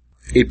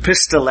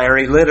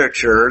epistolary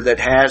literature that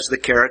has the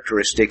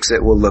characteristics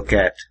that we'll look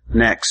at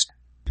next.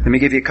 Let me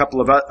give you a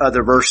couple of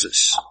other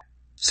verses.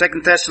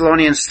 2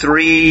 Thessalonians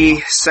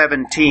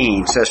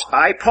 3:17 says,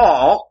 I,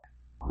 Paul,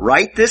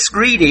 write this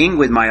greeting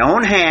with my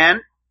own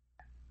hand,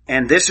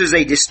 and this is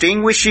a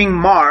distinguishing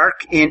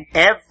mark in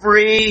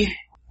every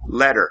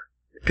letter,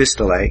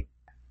 epistolae,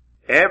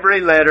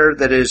 every letter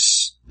that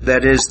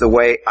is the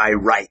way I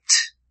write,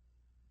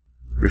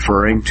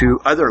 referring to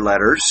other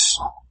letters,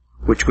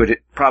 which would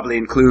probably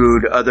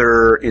include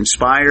other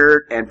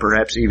inspired and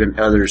perhaps even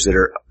others that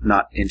are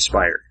not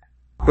inspired.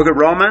 Book of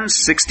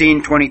Romans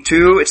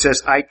 16:22, it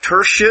says, I,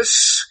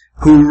 Tertius,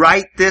 who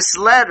write this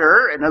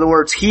letter, in other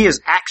words, he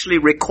is actually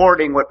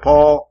recording what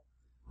Paul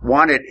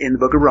wanted in the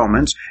book of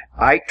Romans.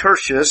 I,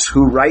 Tertius,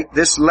 who write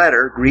this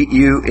letter, greet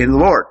you in the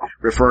Lord,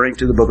 referring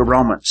to the book of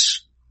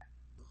Romans.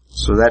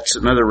 So that's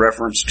another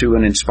reference to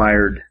an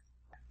inspired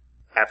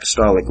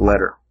apostolic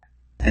letter.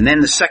 And then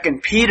the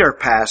 2 Peter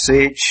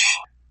passage,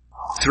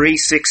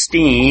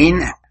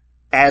 3:16,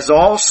 as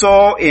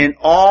also in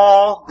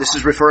all, this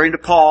is referring to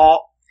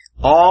Paul,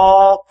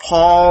 all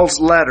Paul's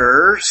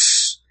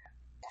letters,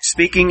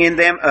 speaking in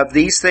them of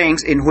these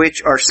things in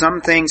which are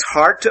some things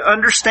hard to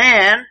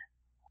understand.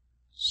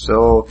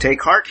 So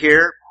take heart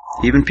here.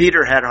 Even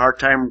Peter had a hard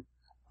time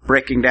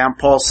breaking down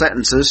Paul's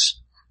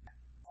sentences,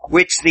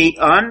 which the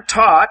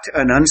untaught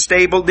and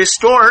unstable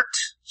distort.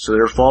 So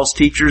there are false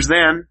teachers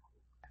then,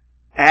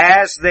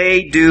 as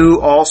they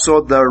do also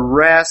the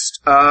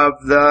rest of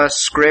the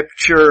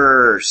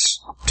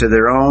scriptures to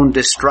their own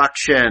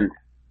destruction.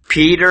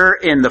 Peter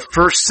in the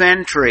first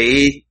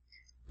century,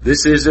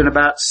 this is in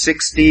about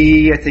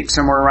 60, I think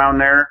somewhere around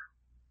there,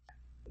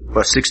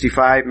 about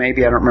 65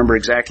 maybe, I don't remember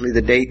exactly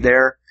the date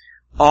there,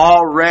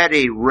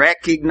 already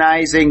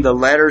recognizing the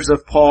letters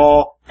of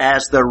Paul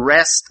as the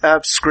rest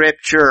of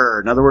Scripture,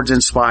 in other words,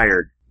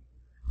 inspired.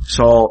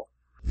 So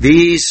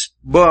these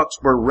books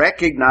were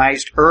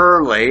recognized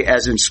early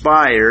as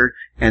inspired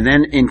and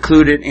then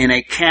included in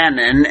a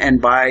canon,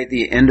 and by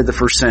the end of the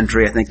first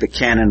century, I think the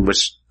canon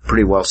was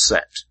pretty well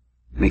set.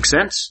 Make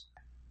sense?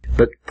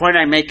 But the point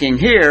I'm making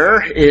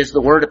here is the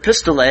word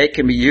epistolae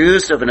can be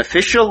used of an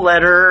official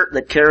letter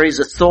that carries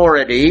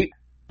authority.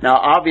 Now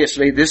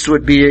obviously this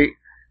would be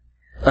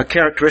a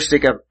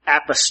characteristic of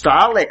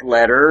apostolic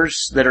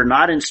letters that are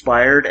not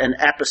inspired and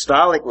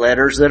apostolic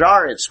letters that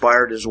are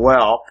inspired as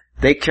well.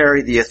 They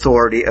carry the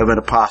authority of an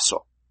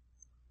apostle.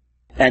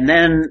 And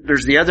then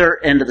there's the other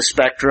end of the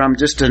spectrum,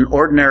 just an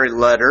ordinary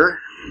letter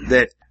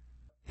that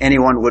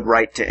anyone would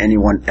write to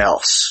anyone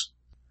else.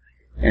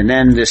 And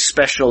then this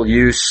special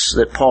use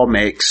that Paul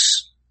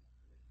makes,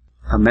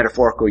 a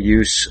metaphorical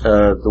use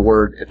of the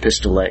word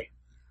epistolae.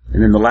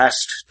 And then the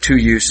last two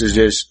uses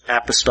is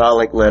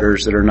apostolic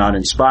letters that are not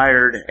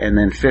inspired, and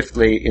then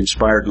fifthly,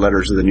 inspired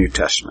letters of the New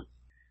Testament.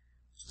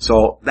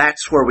 So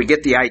that's where we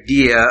get the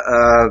idea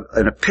of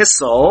an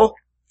epistle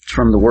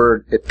from the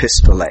word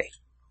epistolae.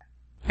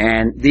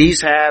 And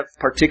these have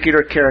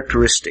particular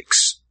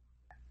characteristics.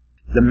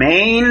 The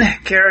main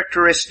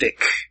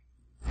characteristic,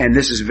 and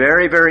this is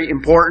very, very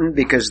important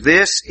because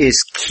this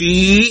is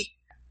key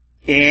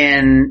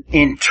in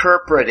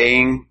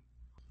interpreting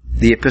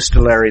the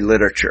epistolary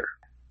literature.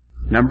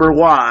 Number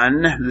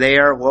one, they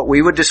are what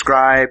we would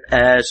describe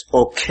as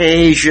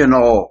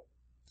occasional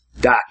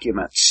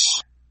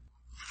documents.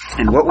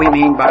 And what we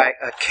mean by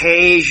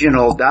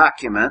occasional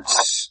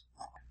documents,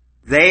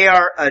 they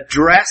are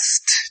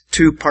addressed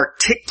to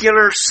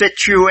particular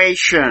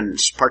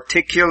situations,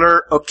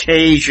 particular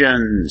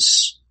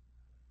occasions.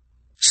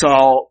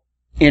 So,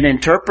 in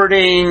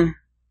interpreting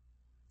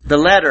the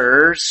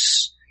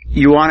letters,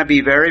 you want to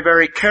be very,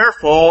 very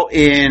careful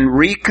in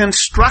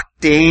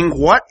reconstructing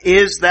what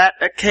is that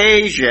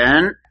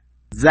occasion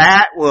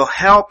that will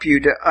help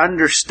you to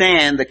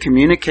understand the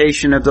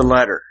communication of the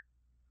letter.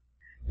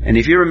 And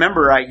if you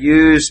remember, I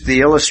used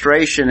the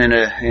illustration in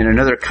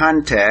another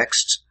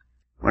context.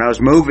 When I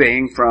was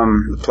moving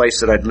from the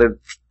place that I'd lived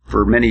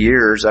for many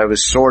years, I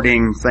was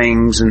sorting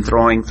things and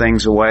throwing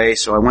things away.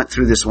 So I went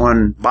through this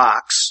one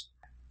box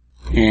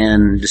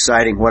and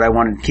deciding what I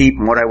wanted to keep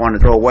and what I wanted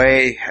to throw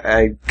away.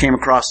 I came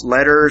across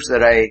letters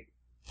that I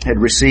had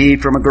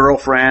received from a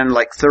girlfriend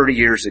like 30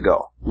 years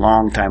ago,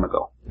 long time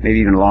ago, maybe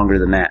even longer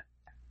than that.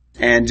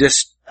 And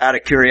just out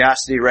of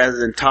curiosity, rather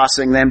than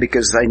tossing them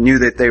because I knew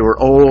that they were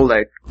old,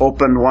 I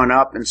opened one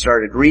up and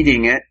started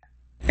reading it.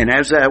 And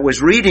as I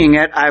was reading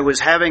it, I was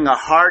having a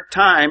hard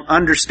time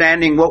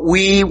understanding what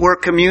we were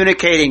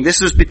communicating. This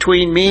was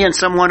between me and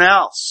someone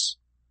else.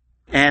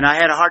 And I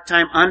had a hard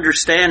time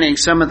understanding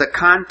some of the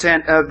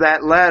content of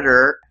that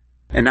letter.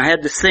 And I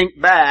had to think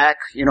back,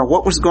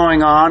 what was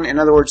going on? In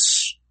other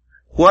words,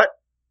 what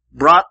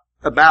brought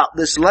about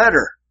this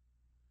letter?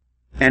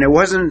 And it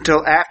wasn't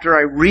until after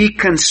I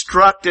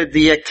reconstructed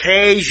the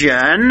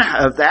occasion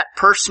of that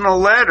personal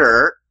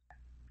letter,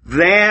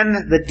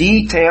 then the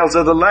details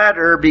of the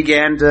letter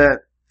began to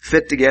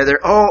fit together.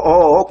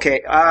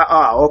 Okay.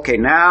 Okay,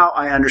 now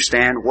I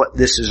understand what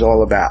this is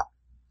all about.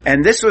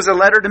 And this was a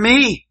letter to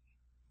me.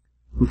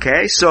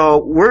 Okay,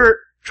 so we're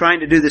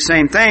trying to do the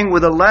same thing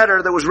with a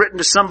letter that was written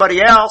to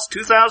somebody else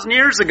 2,000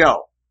 years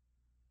ago.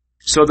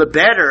 So the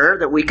better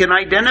that we can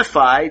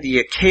identify the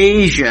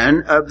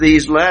occasion of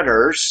these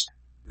letters,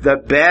 the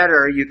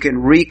better you can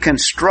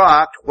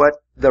reconstruct what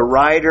the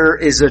writer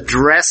is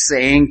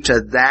addressing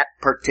to that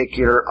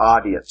particular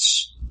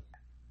audience.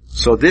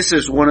 So this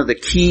is one of the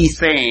key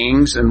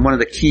things and one of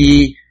the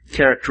key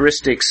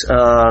characteristics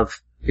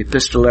of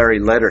epistolary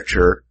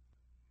literature,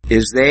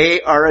 is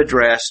they are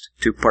addressed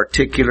to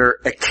particular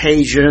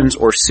occasions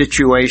or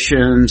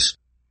situations,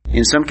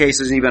 in some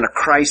cases even a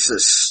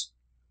crisis.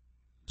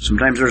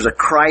 Sometimes there's a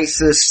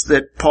crisis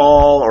that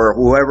Paul or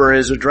whoever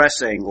is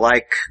addressing,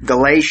 like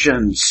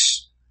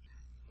Galatians.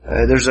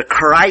 There's a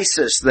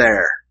crisis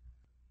there.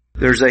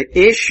 There's an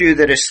issue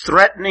that is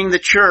threatening the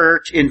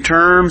church in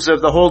terms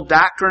of the whole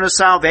doctrine of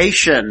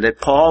salvation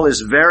that Paul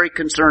is very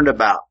concerned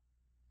about.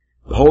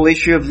 The whole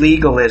issue of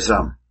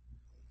legalism.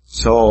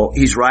 So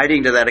he's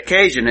writing to that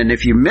occasion, and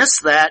if you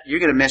miss that,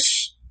 you're going to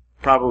miss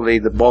probably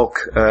the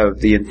bulk of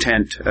the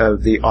intent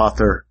of the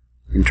author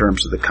in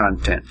terms of the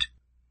content.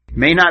 It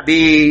may not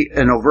be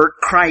an overt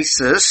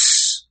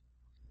crisis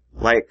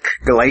like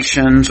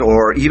Galatians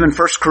or even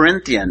 1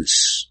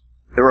 Corinthians.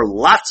 There were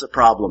lots of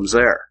problems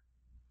there.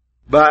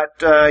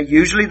 But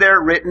usually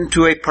they're written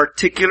to a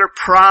particular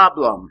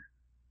problem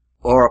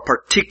or a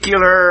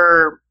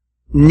particular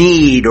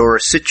need or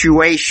a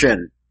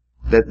situation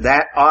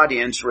that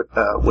audience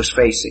was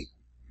facing.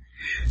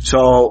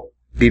 So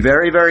be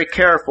very, very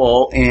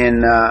careful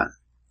in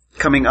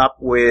coming up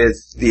with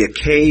the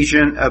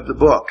occasion of the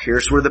book.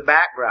 Here's where the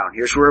background,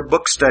 here's where a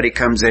book study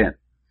comes in.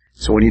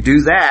 So when you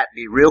do that,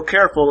 be real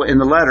careful in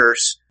the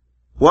letters.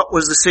 What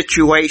was the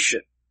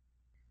situation?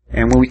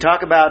 And when we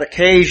talk about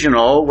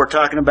occasional, we're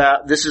talking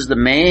about this is the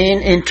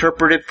main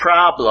interpretive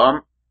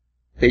problem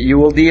that you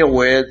will deal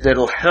with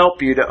that'll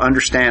help you to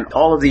understand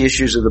all of the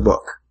issues of the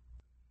book.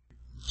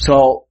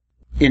 So,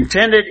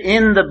 intended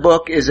in the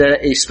book is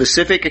a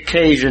specific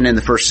occasion in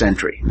the first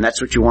century, and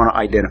that's what you want to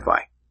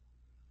identify.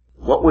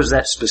 What was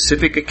that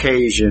specific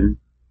occasion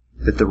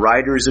that the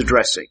writer is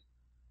addressing?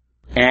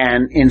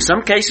 And in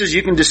some cases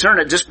you can discern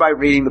it just by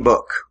reading the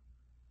book.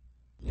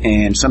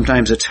 And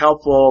sometimes it's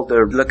helpful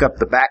to look up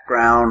the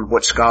background,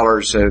 what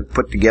scholars have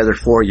put together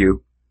for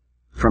you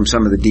from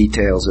some of the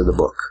details of the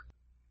book.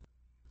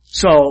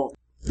 So,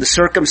 the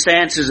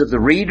circumstances of the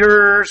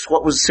readers,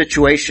 what was the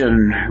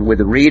situation with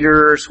the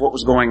readers, what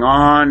was going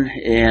on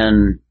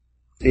in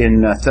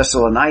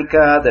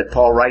Thessalonica that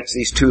Paul writes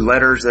these two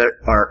letters that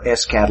are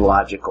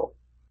eschatological.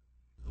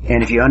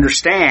 And if you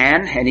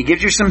understand, and he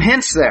gives you some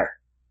hints there.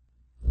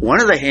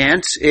 One of the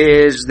hints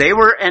is they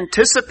were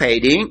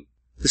anticipating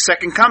the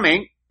second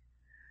coming,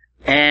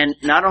 and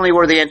not only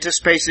were they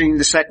anticipating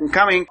the second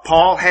coming,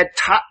 Paul had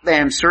taught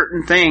them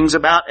certain things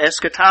about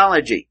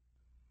eschatology.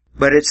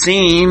 But it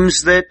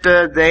seems that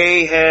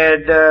they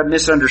had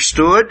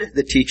misunderstood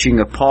the teaching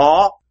of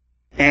Paul,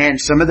 and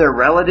some of their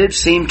relatives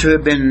seem to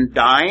have been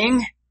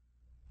dying.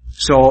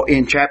 So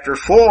in chapter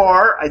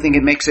 4, I think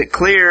it makes it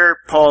clear,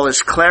 Paul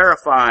is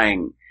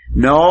clarifying,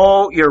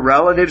 no, your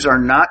relatives are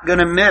not going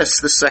to miss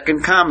the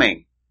second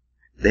coming.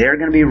 They are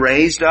going to be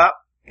raised up,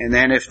 and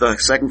then if the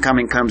second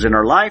coming comes in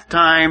our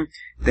lifetime,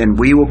 then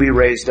we will be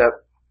raised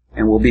up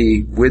and will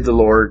be with the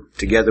Lord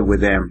together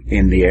with them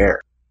in the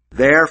air.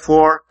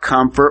 Therefore,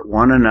 comfort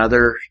one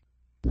another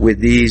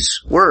with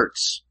these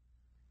words.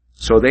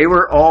 So they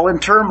were all in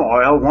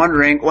turmoil,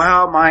 wondering,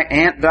 well, my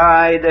aunt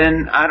died,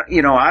 and I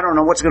don't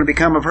know what's going to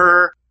become of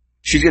her.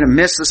 She's going to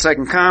miss the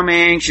second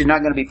coming. She's not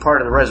going to be part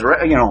of the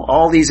resurrection.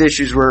 All these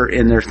issues were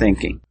in their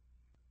thinking.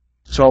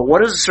 So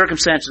what is the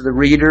circumstance of the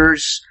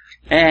readers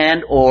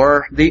and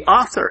or the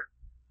author?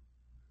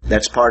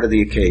 That's part of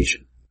the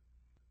occasion.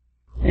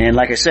 And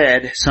like I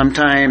said,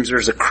 sometimes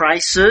there's a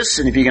crisis,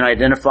 and if you can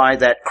identify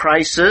that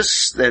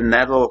crisis, then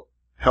that'll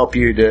help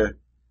you to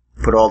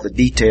put all the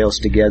details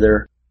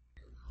together.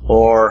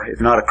 Or,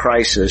 if not a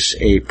crisis,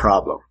 a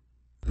problem.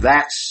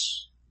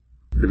 That's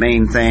the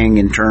main thing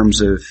in terms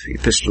of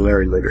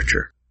epistolary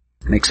literature.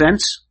 Make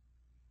sense?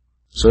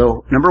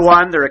 So, number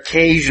one, they're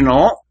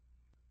occasional.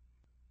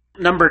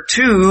 Number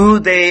two,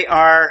 they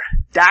are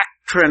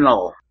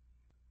doctrinal.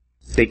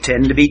 They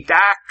tend to be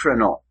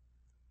doctrinal.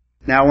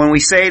 Now, when we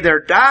say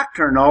they're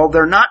doctrinal,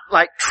 they're not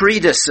like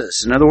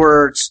treatises. In other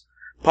words,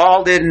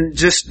 Paul didn't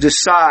just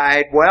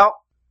decide, well,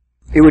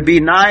 it would be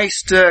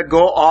nice to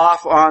go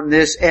off on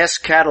this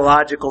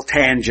eschatological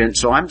tangent,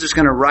 so I'm just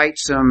going to write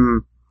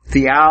some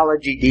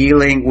theology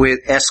dealing with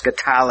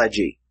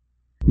eschatology.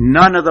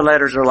 None of the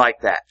letters are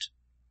like that.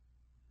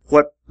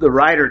 What the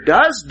writer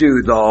does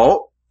do,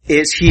 though,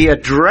 is he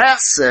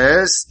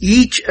addresses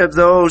each of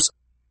those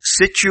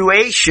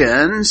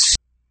situations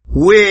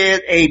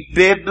with a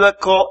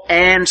biblical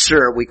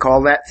answer. We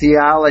call that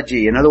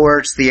theology. In other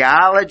words,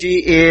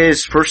 theology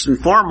is first and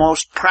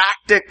foremost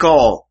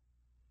practical.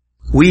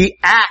 We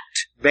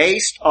act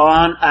based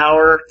on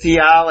our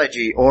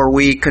theology, or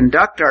we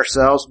conduct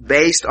ourselves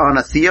based on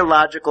a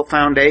theological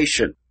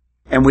foundation.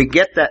 And we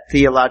get that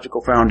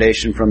theological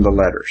foundation from the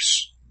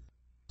letters.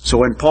 So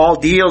when Paul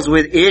deals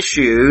with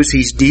issues,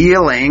 he's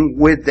dealing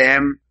with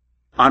them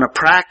on a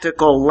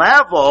practical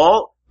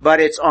level,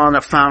 but it's on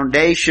a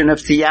foundation of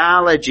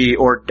theology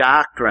or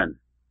doctrine.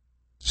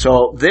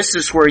 So this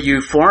is where you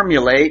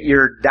formulate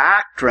your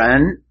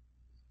doctrine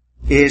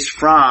is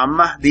from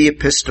the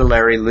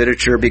epistolary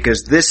literature,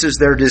 because this is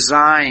their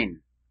design.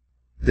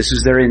 This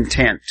is their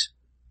intent.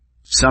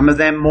 Some of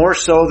them more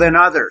so than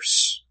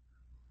others.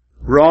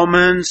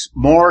 Romans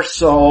more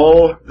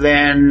so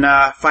than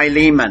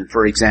Philemon,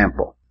 for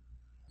example.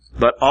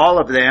 But all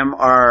of them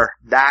are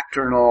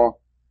doctrinal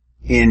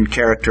in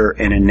character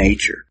and in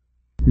nature.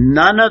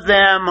 None of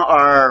them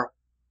are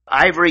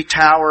ivory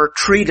tower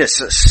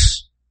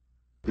treatises.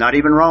 Not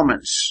even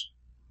Romans.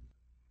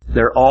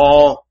 They're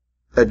all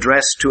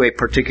addressed to a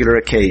particular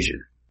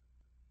occasion.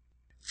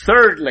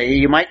 Thirdly,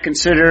 you might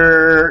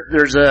consider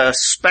there's a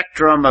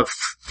spectrum of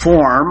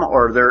form,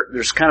 or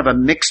there's kind of a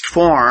mixed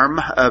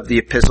form of the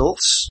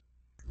epistles.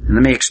 And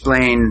let me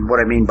explain what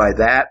I mean by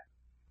that.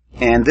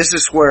 And this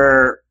is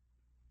where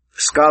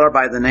a scholar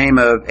by the name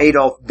of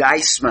Adolf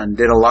Deisman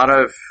did a lot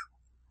of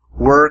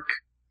work,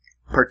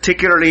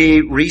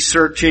 particularly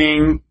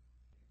researching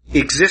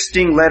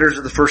existing letters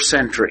of the first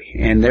century,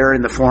 and they're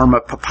in the form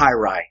of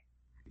papyri.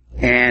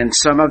 And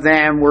some of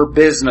them were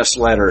business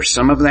letters,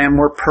 some of them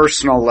were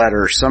personal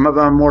letters, some of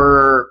them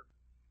were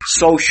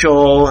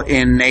social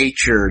in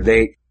nature.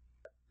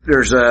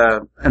 There's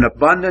an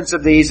abundance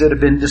of these that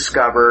have been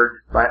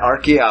discovered by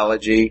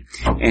archaeology,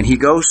 and he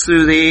goes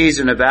through these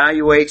and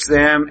evaluates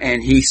them,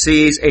 and he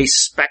sees a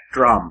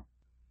spectrum.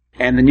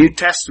 And the New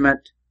Testament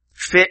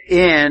fit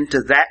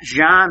into that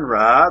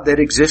genre that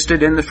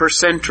existed in the first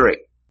century.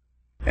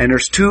 And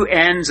there's two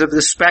ends of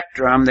the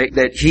spectrum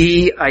that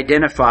he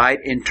identified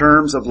in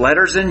terms of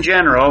letters in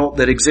general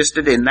that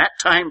existed in that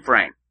time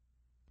frame.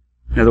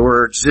 In other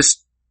words,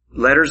 just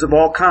letters of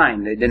all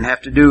kind. They didn't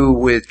have to do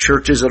with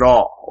churches at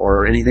all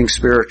or anything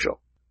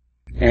spiritual.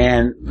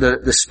 And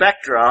the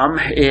spectrum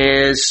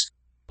is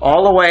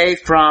all the way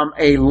from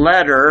a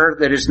letter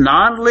that is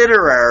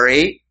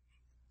non-literary.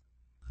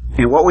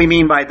 And what we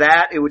mean by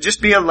that, it would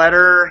just be a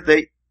letter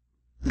that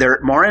they're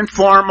more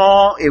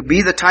informal. It would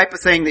be the type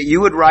of thing that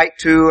you would write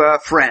to a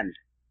friend.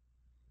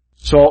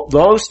 So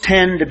those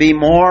tend to be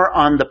more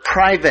on the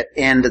private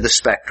end of the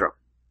spectrum.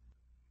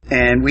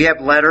 And we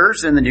have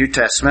letters in the New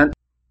Testament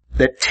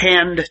that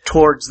tend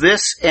towards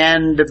this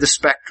end of the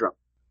spectrum.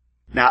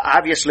 Now,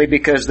 obviously,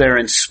 because they're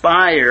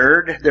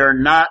inspired, they're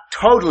not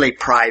totally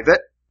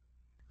private,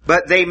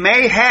 but they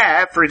may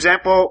have, for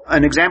example,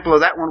 an example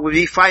of that one would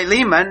be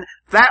Philemon.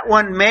 That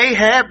one may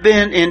have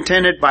been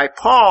intended by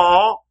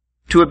Paul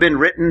to have been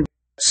written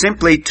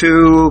simply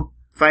to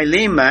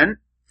Philemon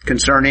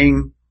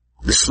concerning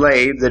the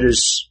slave that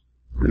is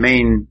the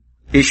main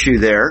issue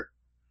there.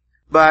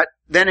 But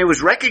then it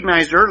was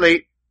recognized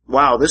early,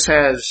 wow, this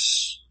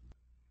has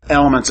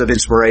elements of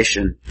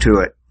inspiration to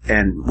it,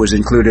 and was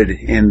included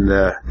in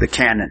the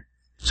canon.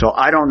 So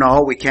I don't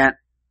know,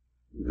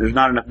 there's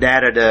not enough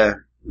data to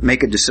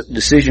make a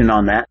decision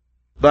on that.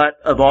 But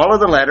of all of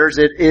the letters,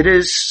 it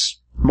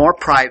is more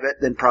private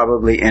than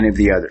probably any of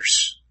the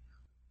others.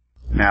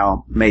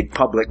 Now, made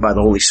public by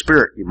the Holy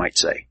Spirit, you might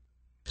say.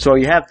 So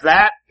you have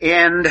that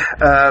end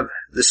of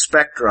the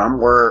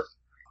spectrum where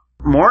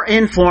more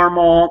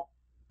informal,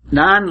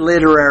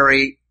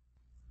 non-literary,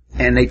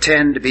 and they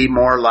tend to be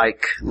more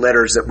like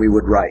letters that we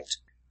would write.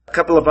 A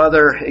couple of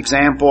other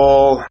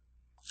example,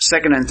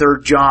 2nd and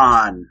 3rd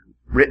John,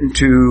 written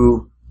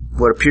to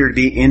what appear to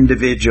be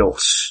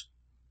individuals.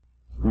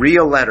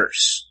 Real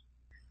letters.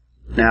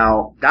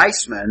 Now,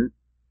 Deisman,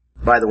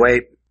 by the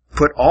way,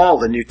 put all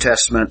the New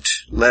Testament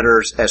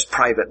letters as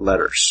private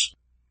letters.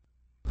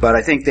 But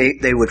I think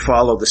they would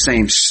follow the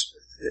same.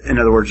 In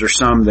other words, there's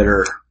some that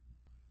are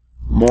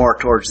more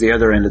towards the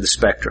other end of the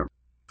spectrum.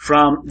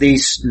 From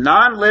these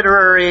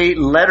non-literary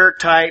letter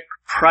type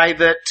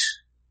private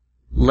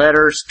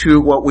letters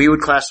to what we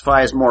would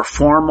classify as more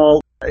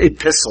formal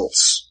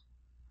epistles.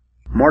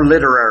 More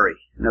literary.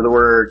 In other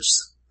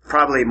words,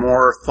 probably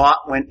more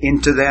thought went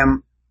into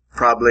them,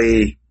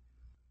 probably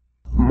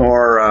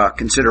more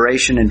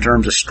consideration in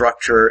terms of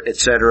structure,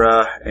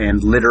 etc.,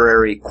 and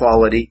literary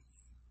quality.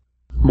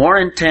 More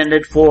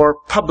intended for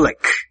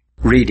public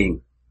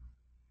reading.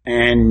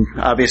 And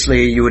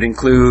obviously you would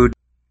include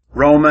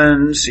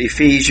Romans,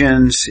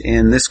 Ephesians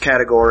in this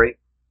category.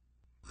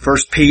 1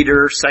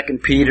 Peter, 2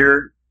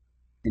 Peter,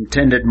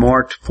 intended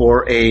more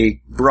for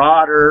a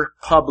broader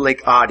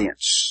public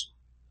audience.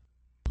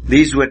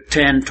 These would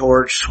tend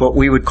towards what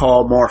we would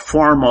call more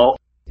formal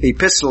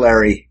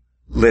epistolary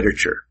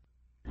literature.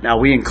 Now,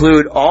 we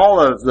include all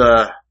of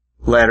the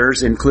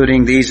letters,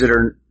 including these that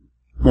are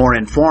more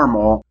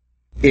informal,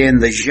 in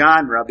the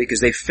genre because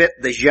they fit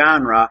the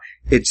genre.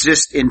 It's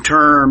just in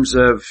terms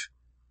of,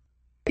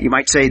 you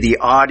might say, the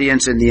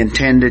audience and the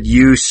intended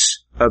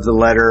use of the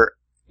letter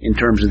in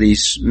terms of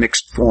these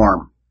mixed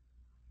form.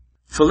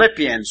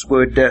 Philippians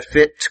would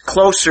fit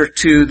closer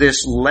to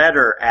this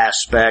letter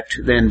aspect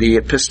than the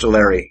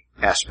epistolary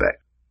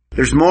aspect.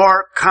 There's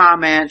more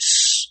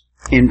comments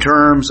in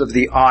terms of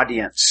the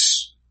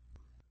audience.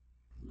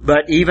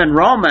 But even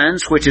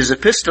Romans, which is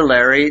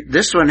epistolary,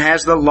 this one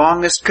has the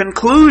longest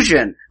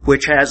conclusion,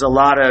 which has a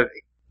lot of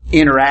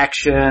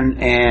interaction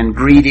and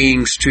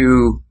greetings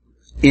to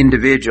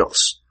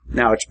individuals.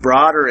 Now it's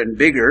broader and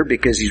bigger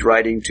because he's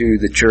writing to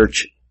the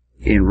church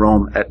in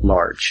Rome at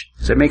large.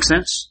 Does that make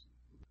sense?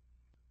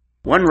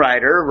 One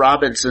writer,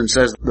 Robinson,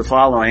 says the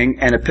following: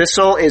 an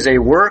epistle is a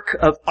work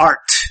of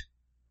art.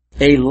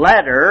 A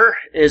letter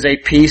is a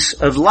piece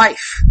of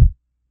life.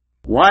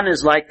 One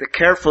is like the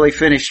carefully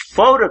finished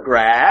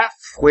photograph,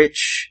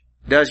 which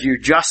does you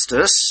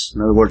justice.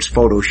 In other words,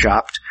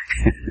 photoshopped.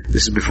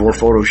 This is before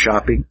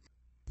photoshopping.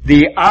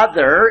 The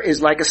other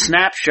is like a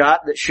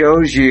snapshot that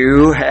shows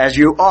you as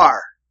you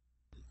are.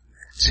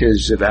 It's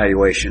his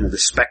evaluation of the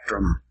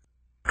spectrum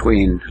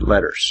between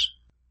letters.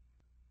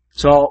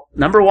 So,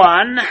 number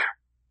one,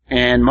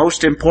 and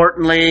most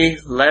importantly,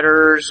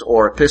 letters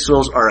or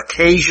epistles are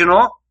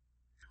occasional.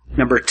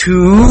 Number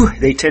two,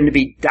 they tend to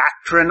be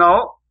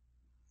doctrinal.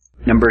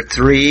 Number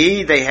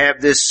three, they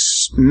have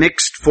this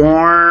mixed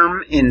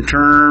form in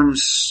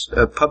terms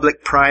of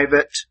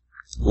public-private,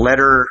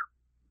 letter,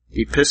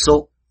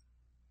 epistle.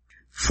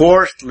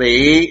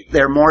 Fourthly,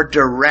 they're more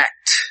direct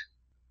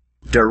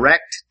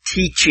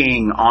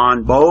teaching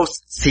on both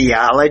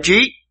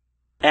theology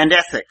and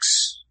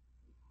ethics.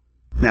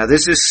 Now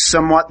this is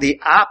somewhat the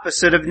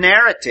opposite of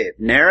narrative.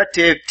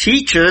 Narrative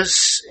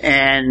teaches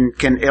and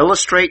can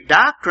illustrate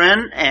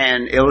doctrine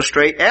and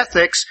illustrate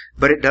ethics,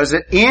 but it does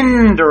it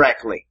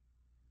indirectly.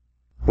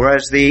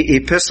 Whereas the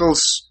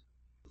epistles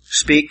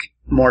speak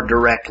more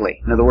directly.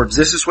 In other words,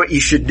 this is what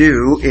you should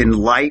do in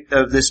light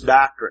of this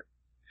doctrine.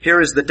 Here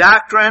is the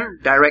doctrine,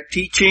 direct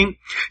teaching.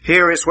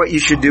 Here is what you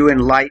should do in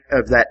light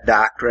of that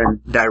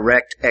doctrine,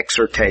 direct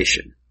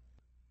exhortation.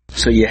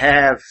 So you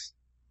have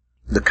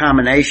the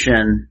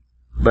combination,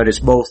 but it's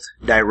both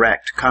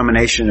direct,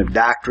 combination of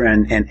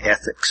doctrine and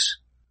ethics.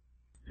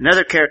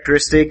 Another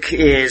characteristic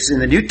is in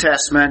the New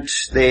Testament,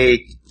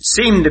 they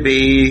seem to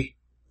be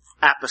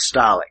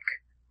apostolic.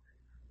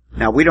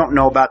 Now we don't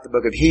know about the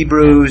book of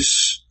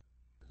Hebrews,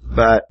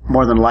 but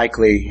more than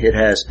likely it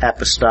has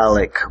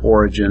apostolic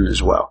origin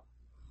as well.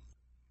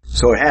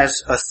 So it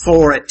has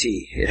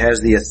authority. It has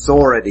the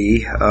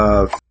authority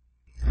of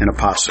an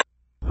apostle.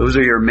 Those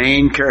are your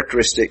main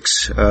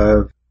characteristics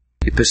of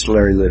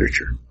epistolary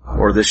literature,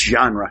 or this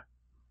genre.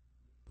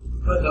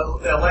 But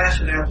the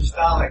last and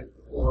apostolic,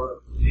 or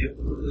at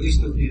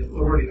least the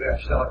authority of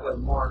apostolic, like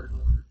Mark,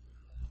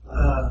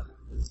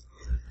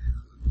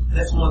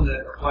 that's one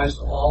that applies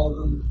to all of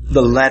them.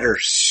 The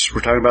letters.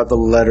 We're talking about the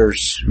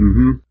letters.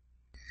 Mm-hmm.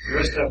 The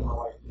rest of them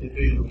are like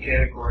individual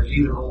categories,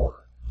 either or.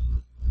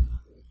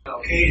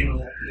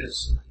 Occasional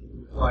is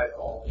apply to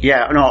all.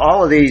 Yeah, no,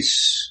 all of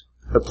these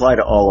apply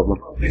to all of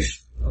them.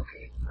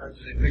 Okay. There's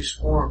a mixed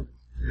form.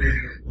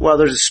 Well,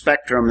 there's a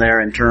spectrum there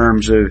in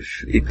terms of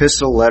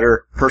epistle,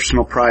 letter,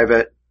 personal,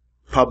 private,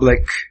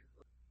 public,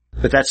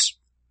 but that's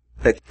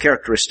a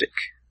characteristic.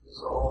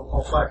 So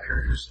all five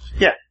characteristics.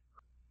 Yeah.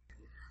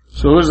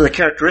 So those are the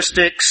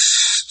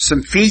characteristics,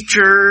 some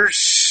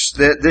features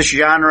that this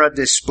genre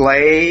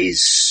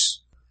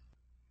displays.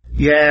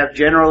 You have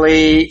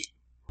generally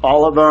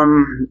all of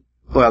them,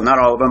 well, not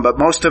all of them, but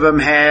most of them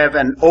have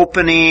an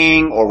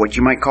opening, or what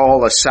you might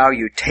call a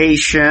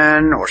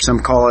salutation, or some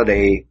call it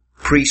a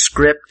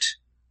prescript.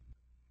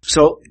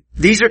 So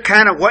these are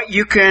kind of what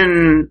you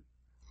can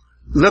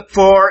look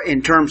for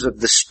in terms of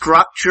the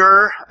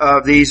structure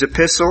of these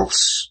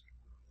epistles.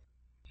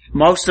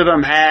 Most of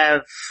them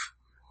have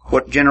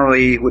what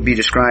generally would be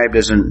described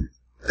as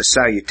a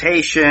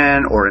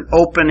salutation, or an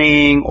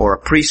opening, or a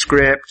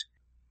prescript.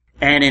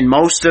 And in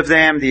most of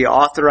them, the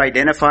author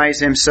identifies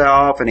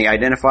himself, and he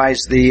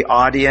identifies the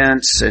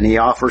audience, and he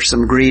offers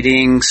some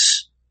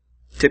greetings.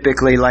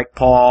 Typically like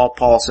Paul.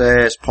 Paul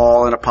says,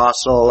 Paul, an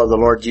apostle of the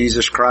Lord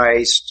Jesus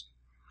Christ,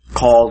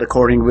 called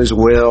according to his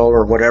will,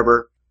 or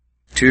whatever,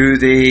 to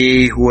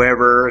the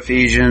whoever,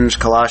 Ephesians,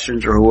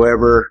 Colossians, or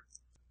whoever,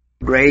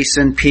 grace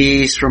and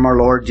peace from our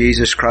Lord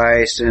Jesus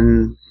Christ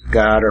and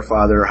God our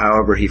Father,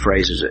 however he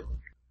phrases it.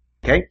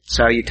 Okay?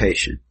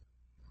 Salutation.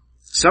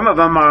 Some of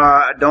them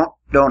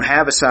don't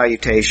have a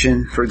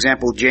salutation. For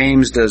example,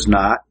 James does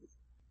not.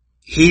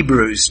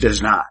 Hebrews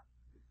does not.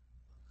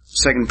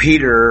 2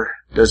 Peter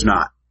does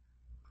not.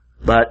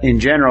 But in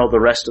general, the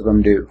rest of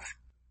them do.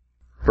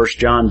 1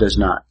 John does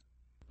not.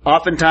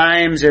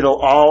 Oftentimes,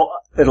 it'll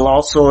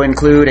also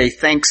include a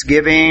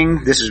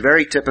thanksgiving. This is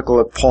very typical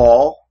of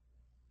Paul.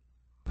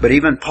 But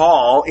even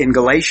Paul, in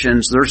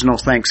Galatians, there's no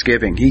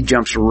thanksgiving. He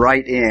jumps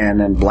right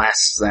in and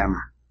blasts them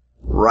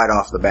right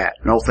off the bat.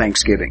 No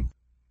thanksgiving.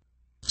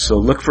 So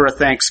look for a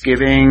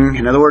thanksgiving.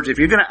 In other words, if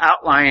you're going to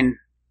outline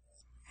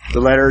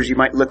the letters, you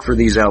might look for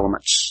these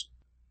elements.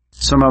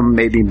 Some of them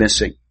may be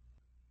missing.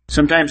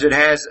 Sometimes it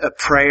has a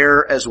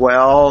prayer as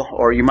well,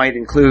 or you might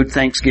include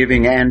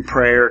thanksgiving and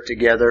prayer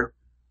together,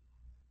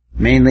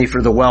 mainly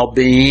for the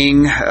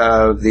well-being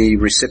of the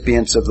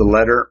recipients of the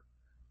letter.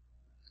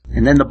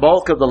 And then the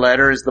bulk of the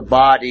letter is the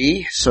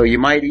body, so you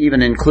might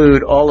even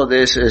include all of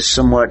this as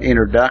somewhat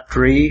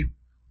introductory.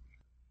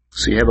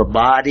 So you have a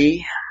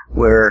body,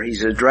 where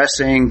he's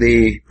addressing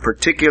the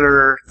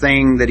particular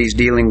thing that he's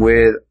dealing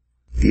with,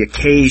 the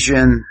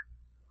occasion,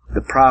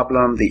 the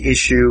problem, the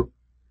issue.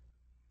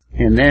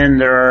 And then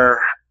there are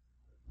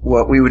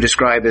what we would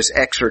describe as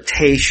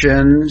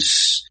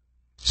exhortations.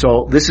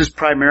 So this is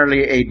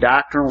primarily a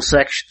doctrinal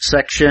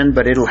section,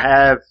 but it'll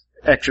have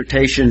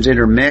exhortations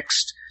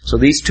intermixed. So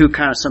these two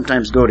kind of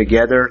sometimes go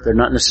together. They're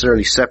not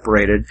necessarily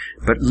separated,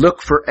 but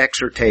look for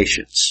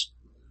exhortations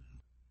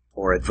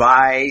or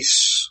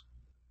advice.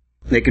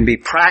 They can be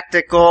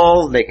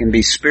practical, they can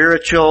be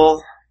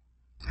spiritual,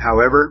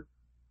 however.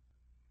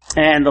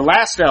 And the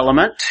last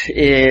element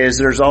is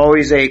there's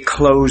always a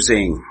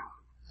closing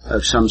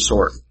of some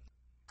sort.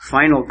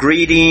 Final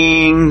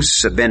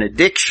greetings, a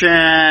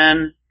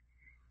benediction,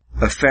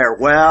 a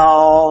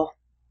farewell,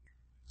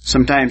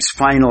 sometimes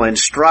final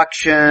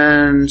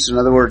instructions. In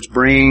other words,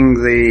 bring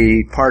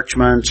the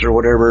parchments or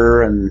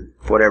whatever and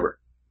whatever.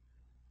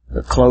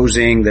 A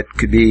closing that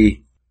could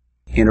be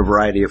in a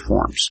variety of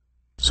forms.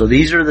 So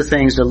these are the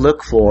things to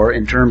look for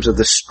in terms of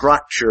the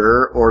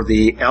structure or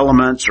the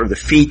elements or the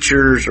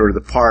features or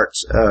the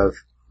parts of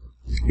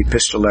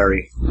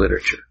epistolary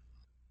literature.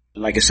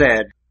 Like I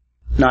said,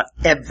 not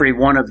every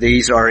one of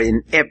these are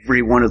in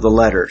every one of the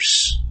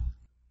letters,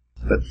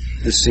 but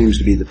this seems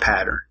to be the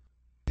pattern.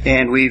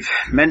 And we've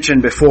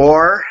mentioned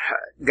before,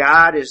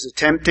 God is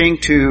attempting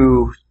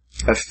to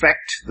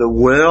affect the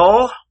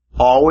will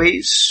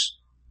always.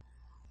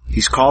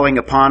 He's calling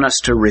upon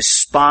us to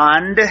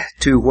respond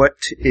to what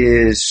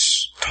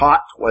is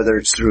taught, whether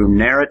it's through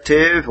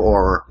narrative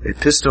or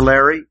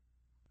epistolary.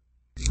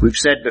 We've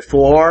said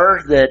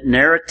before that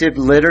narrative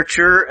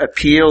literature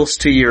appeals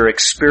to your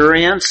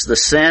experience, the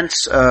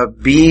sense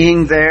of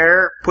being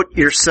there. Put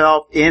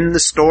yourself in the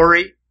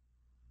story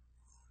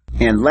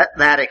and let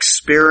that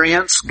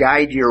experience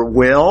guide your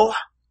will.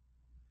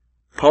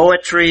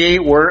 Poetry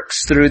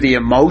works through the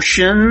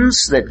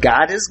emotions that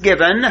God has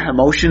given.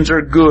 Emotions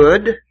are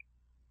good.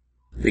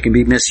 They can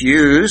be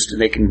misused,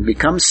 they can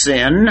become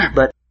sin,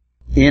 but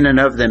in and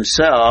of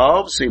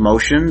themselves,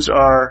 emotions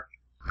are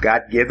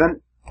God-given,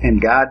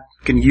 and God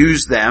can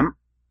use them.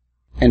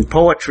 And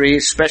poetry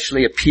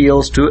especially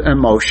appeals to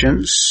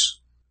emotions.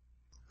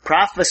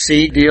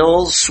 Prophecy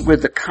deals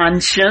with the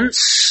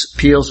conscience,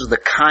 appeals to the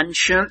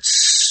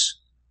conscience,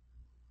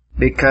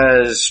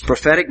 because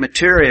prophetic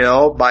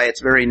material, by its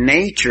very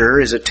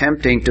nature, is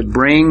attempting to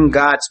bring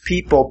God's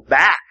people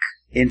back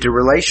into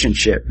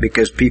relationship,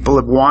 because people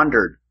have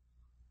wandered.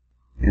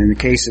 In the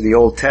case of the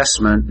Old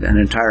Testament, an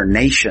entire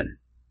nation.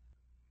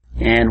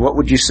 And what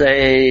would you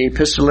say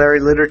epistolary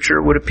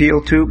literature would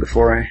appeal to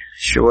before I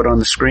show it on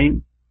the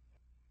screen?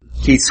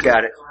 Keith's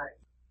got it.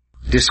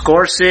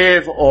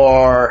 Discursive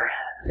or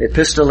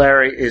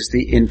epistolary is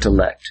the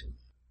intellect.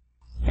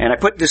 And I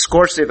put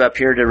discursive up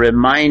here to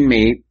remind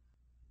me,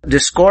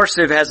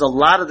 discursive has a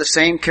lot of the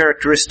same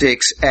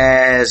characteristics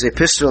as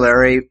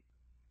epistolary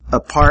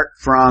apart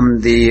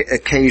from the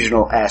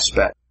occasional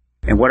aspect.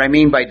 And what I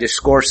mean by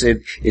discursive,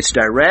 it's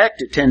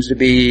direct, it tends to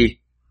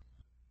be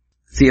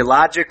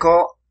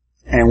theological,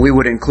 and we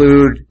would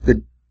include,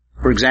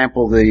 for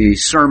example, the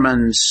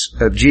sermons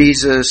of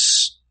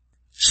Jesus,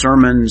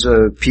 sermons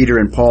of Peter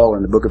and Paul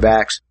in the book of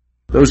Acts.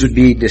 Those would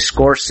be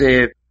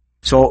discursive.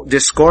 So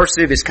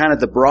discursive is kind of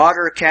the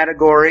broader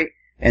category,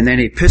 and then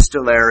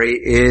epistolary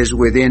is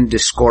within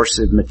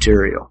discursive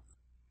material.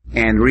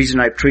 And the reason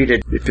I've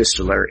treated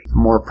epistolary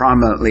more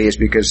prominently is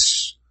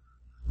because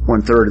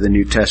 1/3 of the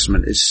New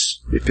Testament is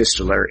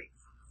epistolary.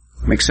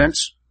 Make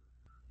sense?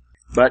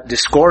 But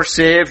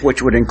discursive,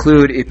 which would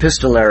include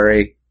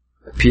epistolary,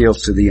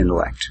 appeals to the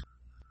intellect.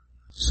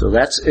 So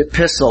that's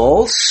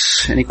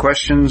epistles. Any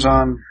questions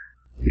on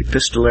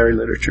epistolary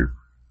literature?